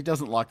 Oh, he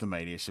doesn't like the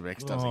media,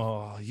 Schiebcs, does he?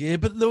 Oh, yeah,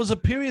 but there was a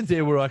period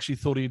there where I actually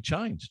thought he had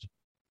changed.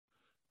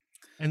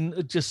 And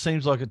it just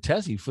seems like a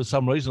Tassie for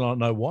some reason. I don't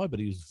know why, but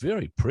he was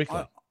very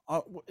prickly.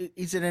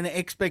 Is it an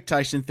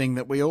expectation thing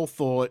that we all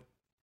thought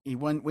he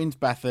wins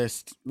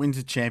Bathurst, wins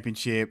a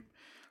championship,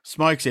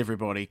 smokes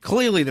everybody,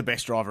 clearly the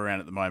best driver around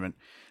at the moment,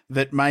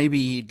 that maybe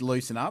he'd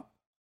loosen up?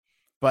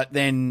 But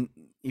then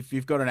if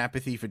you've got an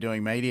apathy for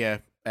doing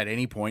media at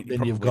any point, you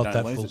probably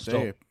don't lose it, do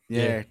you?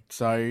 Yeah.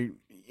 So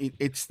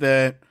it's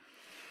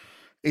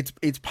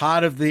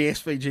part of the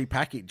SVG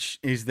package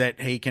is that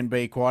he can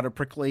be quite a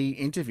prickly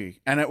interview.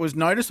 And it was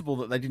noticeable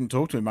that they didn't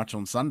talk to him much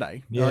on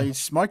Sunday. Yeah. He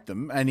smoked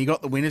them and he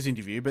got the winner's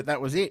interview, but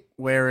that was it.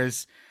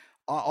 Whereas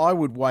I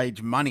would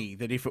wage money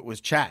that if it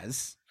was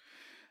Chaz,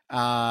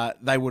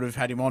 they would have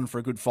had him on for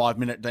a good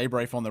 5-minute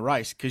debrief on the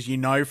race, because you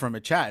know from a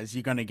Chaz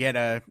you're going to get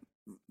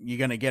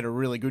a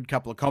really good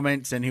couple of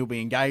comments and he'll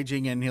be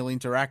engaging and he'll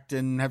interact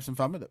and have some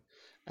fun with it.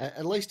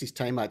 At least his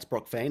teammate's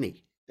Brock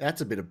Fanny.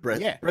 That's a bit of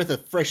breath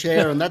of fresh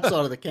air on that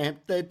side of the camp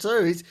there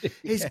too.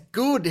 He's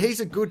good.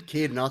 He's a good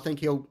kid, and I think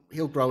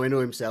he'll grow into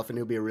himself and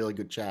he'll be a really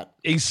good chat.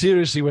 He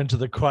seriously went to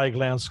the Craig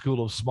Lowndes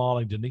School of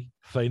Smiling, didn't he,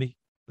 Feeney?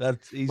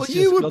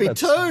 You would be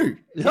too.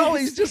 No,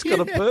 he's just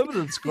got a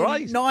permanent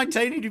disgrace.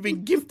 19, he'd have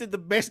been gifted the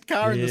best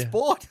car in the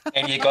sport.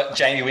 And you got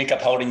Jamie Wink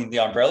up holding the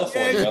umbrella for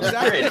you.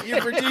 Exactly.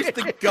 You've reduced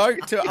the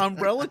goat to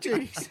umbrella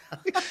duties.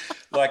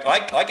 Like,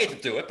 I get to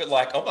do it, but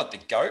like, I'm not the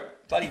goat.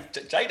 Bloody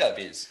J-Dub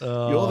is.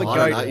 You're the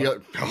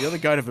goat. You're the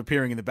goat of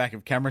appearing in the back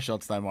of camera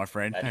shots, though, my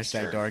friend.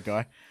 Hashtag Doro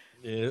Guy.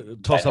 Yeah,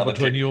 toss up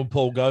between you and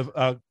Paul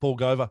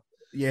Gover.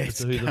 Yeah, as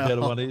to who the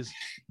better one is.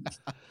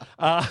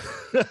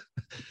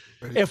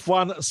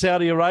 F1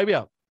 Saudi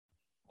Arabia.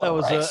 That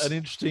was an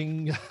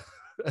interesting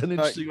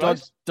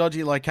race.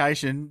 Dodgy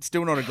location.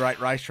 Still not a great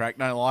racetrack.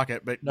 Don't like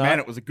it, but man,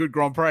 it was a good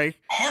Grand Prix.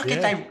 How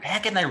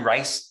can they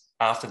race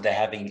after they're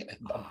having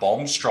a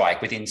bomb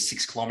strike within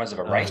 6 kilometres of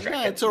a racetrack?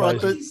 No, it's all right.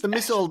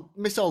 The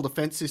missile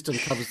defence system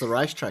covers the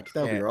racetrack.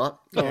 They'll be right.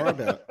 Don't worry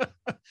about it.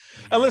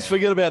 And let's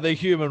forget about their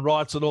human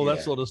rights and all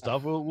that sort of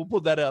stuff. We'll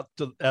put that out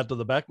to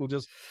the back. We'll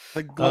just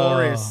the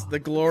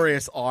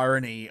glorious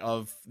irony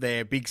of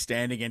their big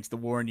stand against the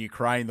war in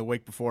Ukraine the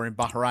week before in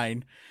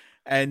Bahrain,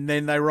 and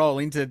then they roll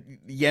into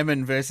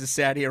Yemen versus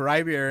Saudi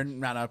Arabia, and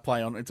no,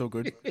 play on. It's all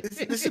good.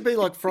 This would be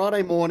like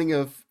Friday morning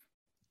of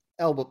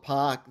Albert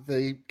Park.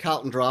 The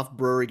Carlton Draft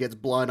Brewery gets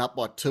blown up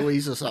by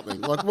Tui's or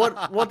something. Like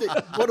what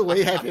do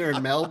we have here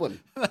in Melbourne?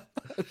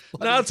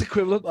 No, it's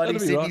equivalent. Bloody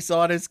Sydney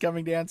ciders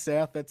coming down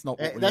south. That's not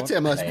what we That's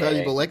want. our most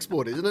valuable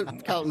export, isn't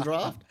it? Carlton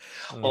Draft.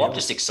 Well, I'm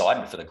just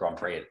excited for the Grand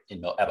Prix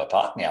in Albert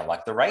Park now.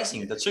 Like the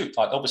racing, they've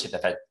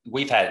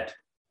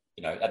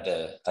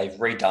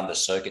redone the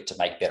circuit to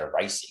make better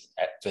racing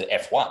for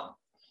F1.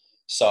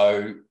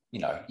 So,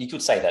 you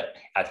could say that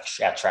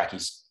our track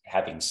is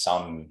having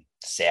some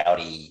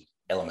Saudi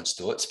elements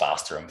to it. It's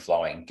faster and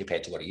flowing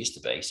compared to what it used to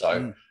be.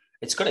 So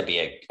it's going to be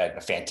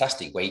a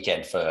fantastic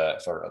weekend for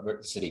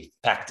City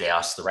packed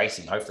house. The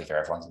racing, hopefully for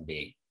everyone's going to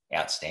be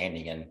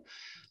outstanding. And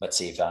let's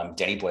see if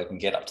Denny Boy can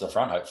get up to the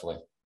front, hopefully.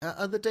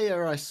 Are the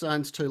DRS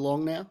zones too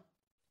long now?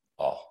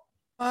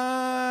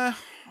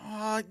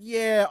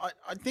 Yeah,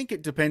 I think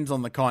it depends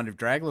on the kind of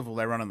drag level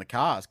they run on the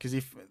cars. Because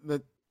if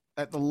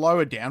at the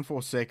lower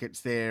downforce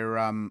circuits, they're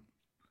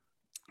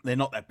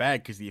not that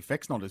bad because the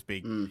effect's not as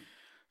big.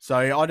 So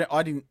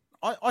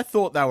I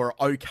thought they were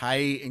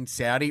okay in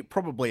Saudi,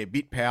 probably a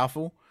bit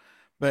powerful,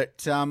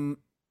 but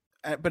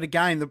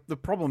again, the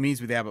problem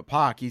is with Albert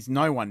Park is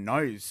no one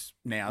knows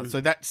now.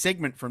 So that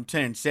segment from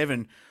turn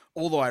 7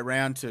 all the way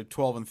around to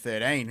 12 and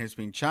 13 has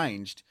been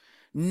changed.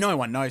 No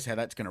one knows how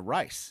that's going to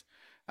race.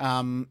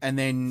 And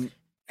then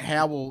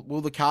how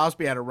will the cars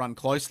be able to run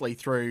closely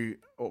through,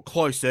 or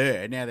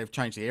closer, now they've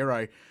changed the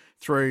aero,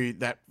 through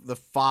the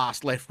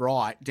fast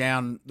left-right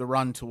down the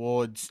run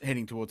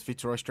heading towards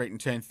Fitzroy Street in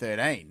turn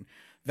 13.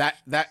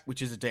 That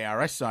which is a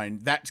DRS zone,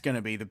 that's going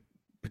to be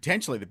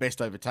potentially the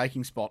best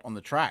overtaking spot on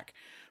the track.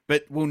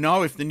 But we'll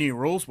know if the new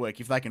rules work,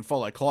 if they can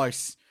follow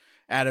close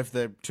out of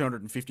the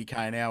 250k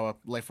an hour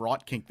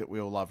left-right kink that we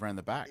all love around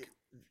the back.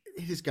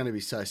 It is going to be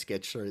so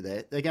sketch through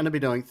there. They're going to be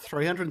doing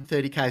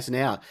 330 k's an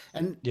hour,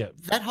 and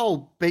that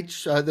whole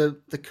beach,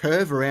 the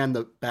curve around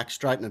the back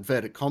straight in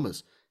inverted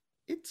commas,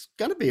 it's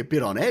going to be a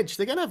bit on edge.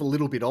 They're going to have a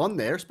little bit on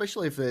there,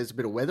 especially if there's a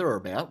bit of weather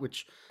about,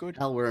 which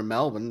hell, we're in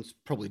Melbourne, it's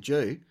probably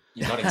due.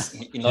 You're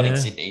not in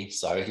Sydney,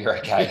 so you're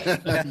okay.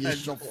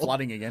 It's not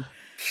flooding again.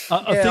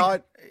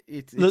 I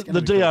think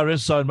the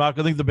DRS zone, Mark,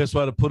 I think the best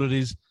way to put it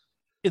is,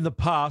 in the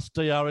past,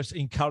 DRS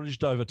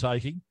encouraged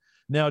overtaking.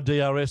 Now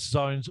DRS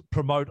zones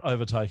promote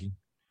overtaking.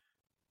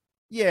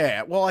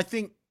 Yeah, well, I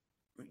think,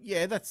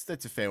 that's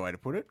a fair way to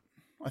put it,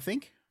 I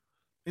think,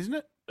 isn't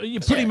it? You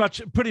pretty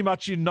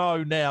much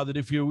now that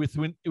if you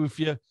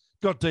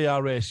got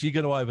DRS, you're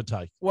going to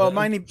overtake. Well,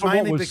 mainly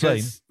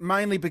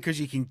because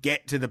you can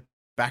get to the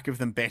back of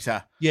them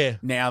better. Yeah.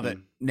 Now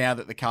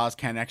that the cars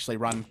can actually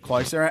run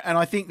closer, and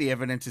I think the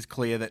evidence is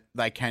clear that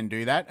they can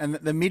do that. And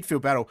the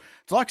midfield battle,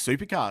 it's like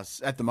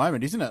supercars at the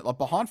moment, isn't it? Like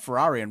behind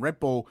Ferrari and Red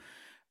Bull,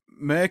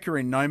 Merc are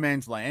in no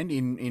man's land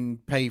in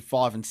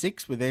P5 and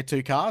 6 with their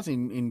two cars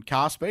in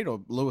car speed,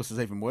 or Lewis is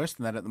even worse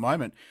than that at the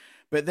moment.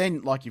 But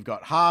then, like, you've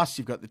got Haas,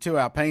 you've got the two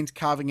Alpines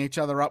carving each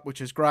other up, which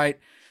is great.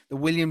 The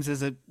Williams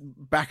is a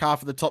back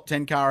half of the top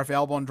 10 car if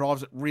Albon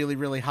drives it really,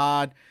 really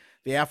hard.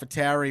 The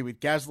AlphaTauri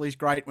with Gasly's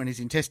great when his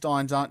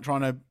intestines aren't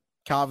trying to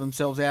carve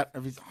themselves out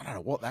of his. I don't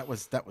know what that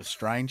was. That was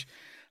strange.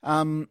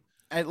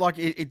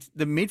 It's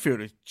the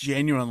midfield is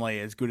genuinely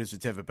as good as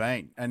it's ever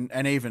been,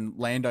 and even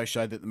Lando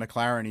showed that the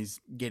McLaren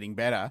is getting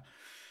better.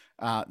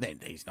 Then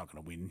he's not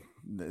going to win.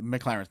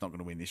 McLaren's not going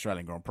to win the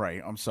Australian Grand Prix.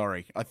 I'm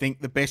sorry. I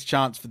think the best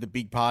chance for the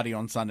big party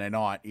on Sunday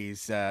night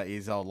is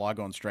old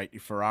Lygon Street.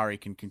 If Ferrari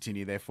can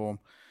continue their form,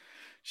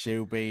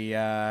 she'll be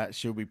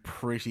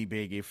pretty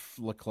big if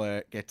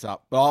Leclerc gets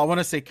up. But I want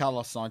to see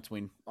Carlos Sainz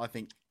win. I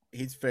think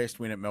his first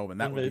win at Melbourne,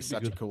 that would be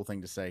such a cool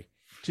thing to see.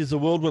 Geez, the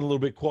world went a little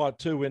bit quiet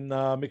too when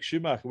Mick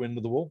Schumacher went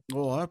into the wall.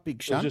 Oh, a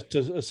big shunt.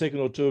 Just a second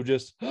or two of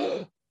just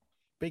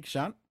big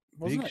shunt.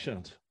 Wasn't big it?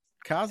 Shunt.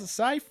 Cars are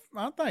safe,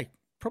 aren't they?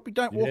 Probably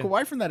don't walk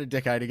away from that a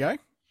decade ago.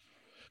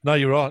 No,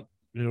 you're right.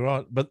 You're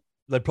right. But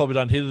they probably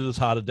don't hit it as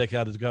hard a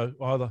decade ago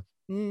either.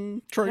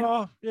 True.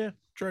 Oh, yeah.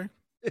 True.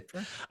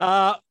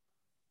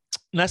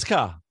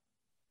 NASCAR.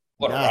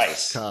 What a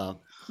race.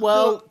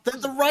 Well,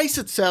 the race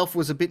itself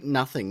was a bit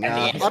nothing.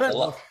 I don't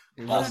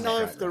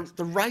know if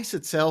the race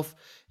itself,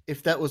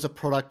 if that was a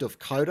product of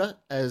CODA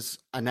as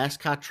a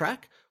NASCAR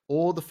track,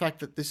 or the fact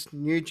that this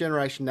new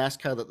generation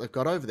NASCAR that they've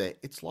got over there,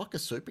 it's like a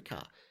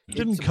supercar.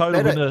 Didn't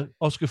CODA win an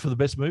Oscar for the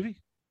best movie?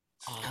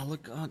 Oh,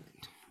 look,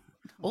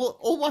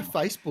 All my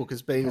Facebook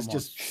has been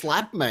just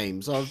slap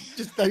memes.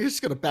 They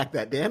just got to back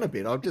that down a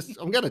bit. I'm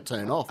going to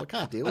turn off. I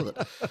can't deal with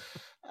it.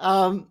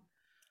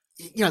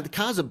 The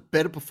car's a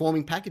better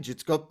performing package.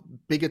 It's got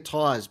bigger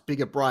tires,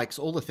 bigger brakes,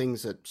 all the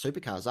things that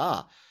supercars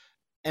are.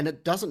 And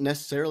it doesn't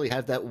necessarily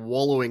have that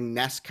wallowing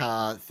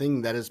NASCAR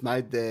thing that has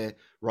made their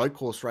road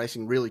course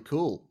racing really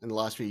cool in the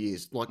last few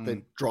years. Like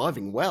they're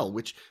driving well,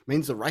 which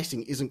means the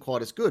racing isn't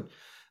quite as good.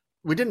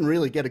 We didn't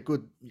really get a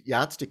good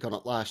yardstick on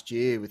it last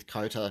year with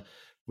COTA,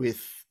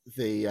 with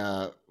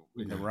the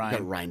rain.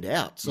 Got rained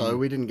out. So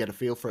we didn't get a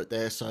feel for it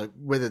there. So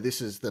whether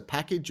this is the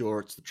package or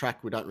it's the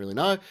track, we don't really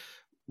know.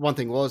 One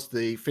thing was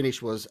the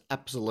finish was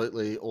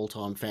absolutely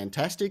all-time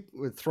fantastic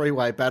with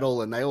three-way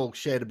battle, and they all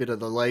shared a bit of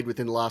the lead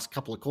within the last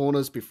couple of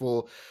corners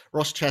before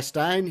Ross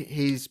Chastain.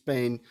 He's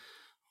been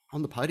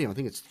on the podium. I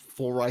think it's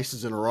 4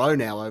 races in a row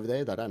now over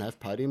there. They don't have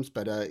podiums,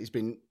 but he's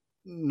been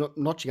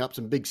notching up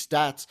some big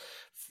stats.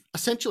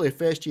 Essentially a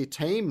first-year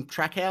team,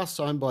 Trackhouse,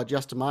 owned by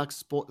Justin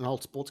Marks, an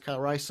old sports car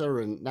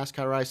racer and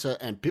NASCAR racer,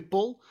 and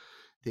Pitbull,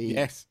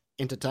 the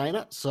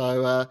entertainer.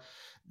 So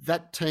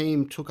that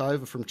team took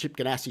over from Chip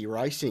Ganassi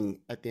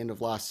Racing at the end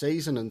of last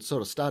season and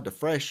sort of started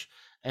afresh.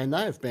 And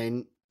they have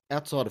been,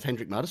 outside of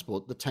Hendrick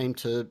Motorsport, the team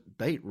to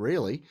beat,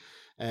 really.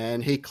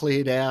 And he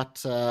cleared out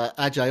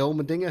Ajay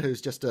Allmendinger,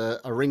 who's just a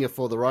ringer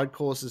for the road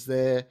courses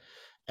there,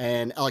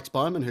 and Alex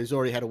Bowman, who's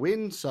already had a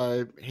win,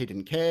 so he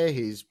didn't care.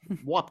 He's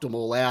wiped them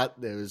all out.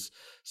 There was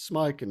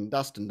smoke and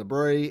dust and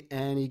debris,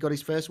 and he got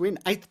his first win.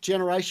 8th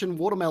generation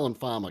watermelon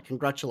farmer.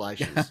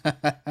 Congratulations.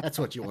 That's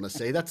what you want to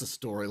see. That's a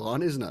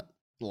storyline, isn't it?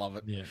 Love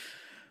it. Yeah.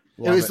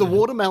 It was the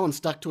watermelon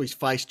stuck to his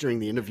face during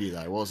the interview,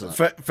 though, wasn't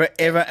it?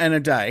 Forever and a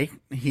day,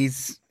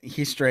 his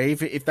history,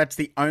 if that's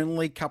the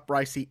only cup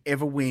race he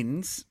ever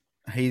wins,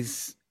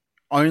 his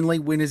only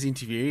winner's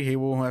interview, he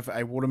will have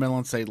a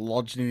watermelon seed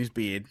lodged in his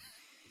beard,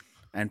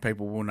 and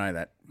people will know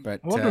that. But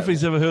I wonder if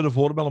he's ever heard of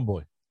Watermelon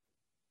Boy.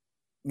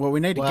 Well,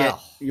 we need to get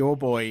your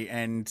boy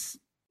and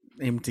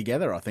him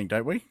together, I think,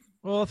 don't we?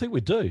 Well, I think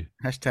we do.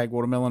 Hashtag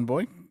Watermelon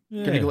Boy.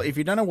 Yeah. If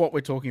you don't know what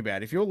we're talking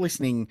about, if you're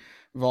listening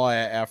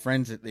via our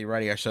friends at the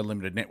Radio Show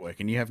Limited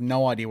Network and you have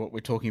no idea what we're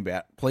talking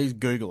about, please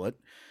Google it.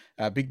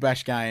 Big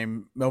Bash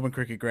game, Melbourne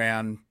Cricket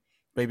Ground,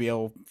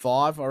 BBL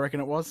 5, I reckon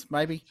it was,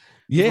 maybe.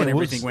 Yeah, when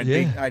everything went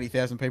big,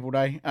 80,000 people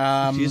day.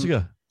 6 years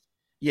ago.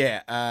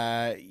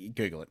 Yeah,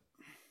 Google it.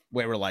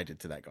 We're related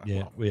to that guy.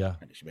 Yeah, we are.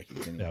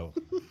 No,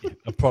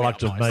 a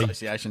product of me.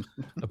 Association.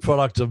 A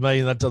product of me,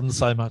 and that doesn't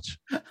say much.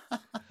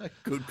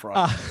 Good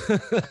product.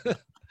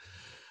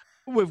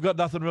 We've got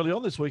nothing really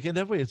on this weekend,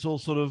 have we? It's all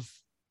sort of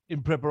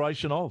in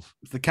preparation of.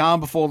 It's the calm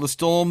before the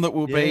storm that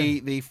will be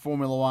the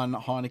Formula One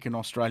Heineken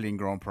Australian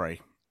Grand Prix.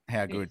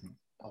 How good.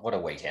 What a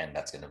weekend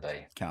that's going to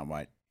be. Can't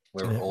wait.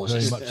 We're all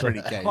just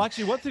pretty keen. Well,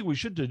 actually, one thing we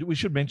should do, we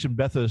should mention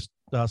Bathurst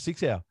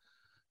 6 hour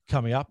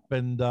coming up,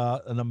 and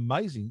an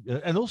amazing,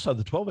 and also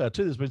the 12 hour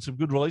too. There's been some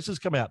good releases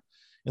come out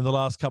in the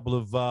last couple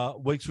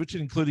of weeks, Richard,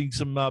 including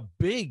some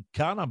big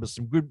car numbers,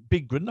 some good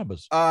big grid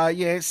numbers.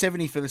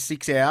 70 for the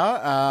 6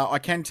 hour. I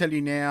can tell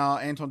you now,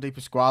 Anton De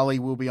Pasquale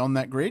will be on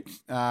that grid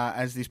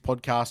as this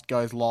podcast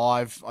goes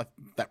live.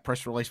 That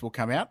press release will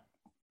come out,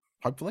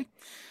 hopefully.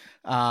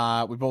 We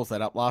ballsed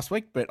that up last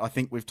week, but I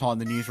think we've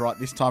timed the news right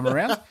this time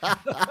around.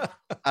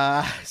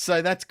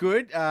 So that's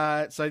good.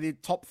 So the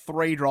top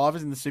 3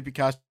 drivers in the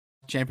Supercars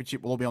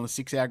Championship will all be on the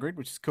 6 hour grid,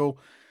 which is cool.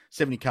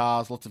 70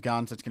 cars, lots of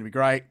guns. That's going to be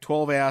great.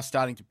 12 hours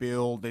starting to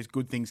build. There's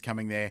good things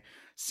coming there.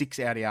 6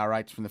 Audi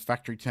R8s from the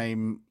factory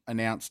team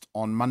announced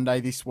on Monday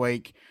this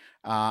week.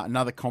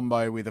 Another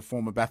combo with a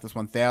former Bathurst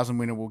 1000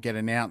 winner will get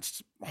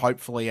announced,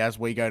 hopefully as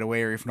we go to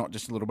air, if not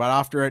just a little bit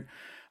after it.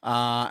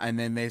 And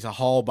then there's a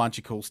whole bunch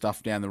of cool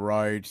stuff down the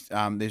road.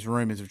 There's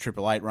rumours of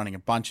Triple Eight running a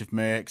bunch of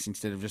Mercs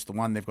instead of just the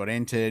one they've got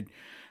entered.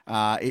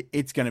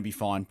 It's going to be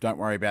fine. Don't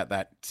worry about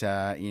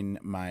that in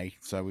May.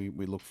 So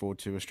we look forward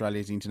to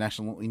Australia's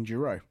International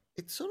Enduro.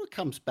 It sort of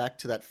comes back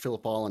to that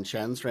Phillip Island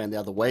Shannons round the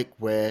other week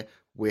where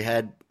we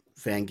had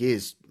Van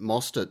Geers,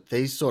 Mostert,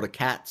 these sort of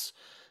cats.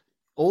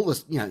 All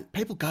this,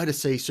 people go to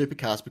see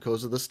supercars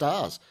because of the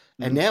stars.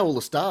 And now all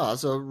the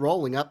stars are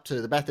rolling up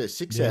to the Bathurst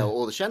 6 hour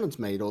or the Shannons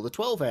Meet or the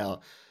 12 hour.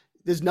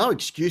 There's no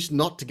excuse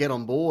not to get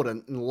on board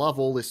and love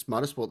all this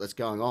motorsport that's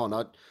going on.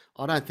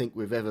 I don't think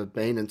we've ever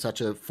been in such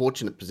a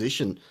fortunate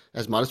position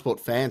as motorsport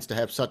fans to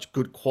have such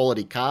good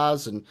quality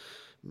cars and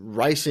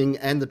racing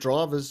and the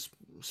drivers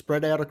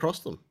spread out across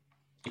them.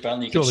 If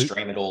only you could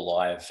stream it all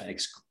live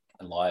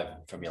and live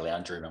from your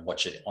lounge room and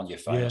watch it on your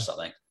phone or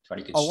something. If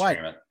only you could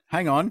stream it.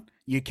 Hang on.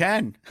 You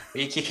can.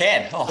 You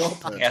can. Oh,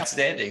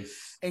 outstanding.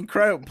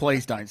 Incredible.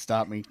 Please don't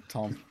start me,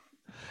 Tom.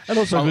 And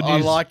also good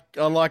news.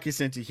 I like your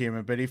sense of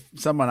humour, but if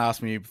someone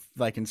asks me if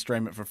they can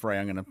stream it for free,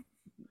 I'm going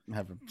to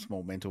have a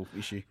small mental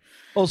issue.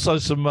 Also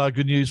some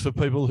good news for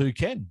people who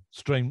can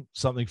stream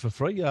something for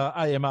free.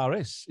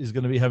 AMRS is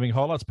going to be having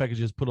highlights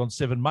packages put on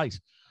 7 Mate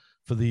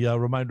for the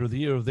remainder of the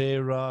year of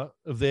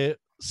their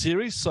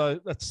series, so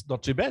that's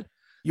not too bad.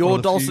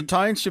 Your dulcet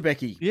tones,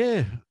 Schiebcs.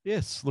 Yeah,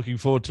 yes. Looking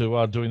forward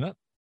to doing that.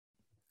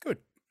 Good.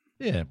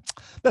 Yeah.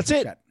 That's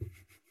it.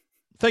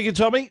 Thank you,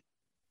 Tommy.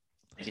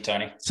 Thank you,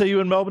 Tony. See you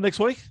in Melbourne next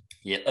week.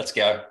 Yeah, let's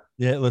go.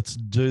 Yeah, let's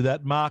do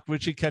that. Mark,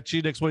 Richie, catch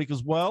you next week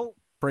as well.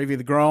 Preview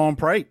the Grand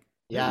Prix.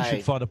 Yeah, we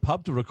should find a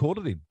pub to record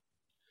it in.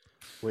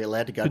 We're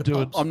allowed to go to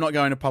pubs. I'm not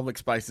going to public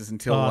spaces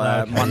until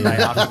no, okay. Monday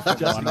after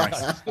the one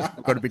race.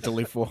 I've got a bit to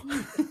live for.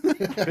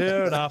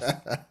 Fair enough.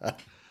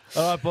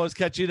 All right, boys,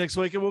 catch you next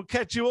week, and we'll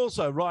catch you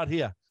also right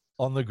here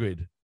on the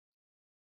grid.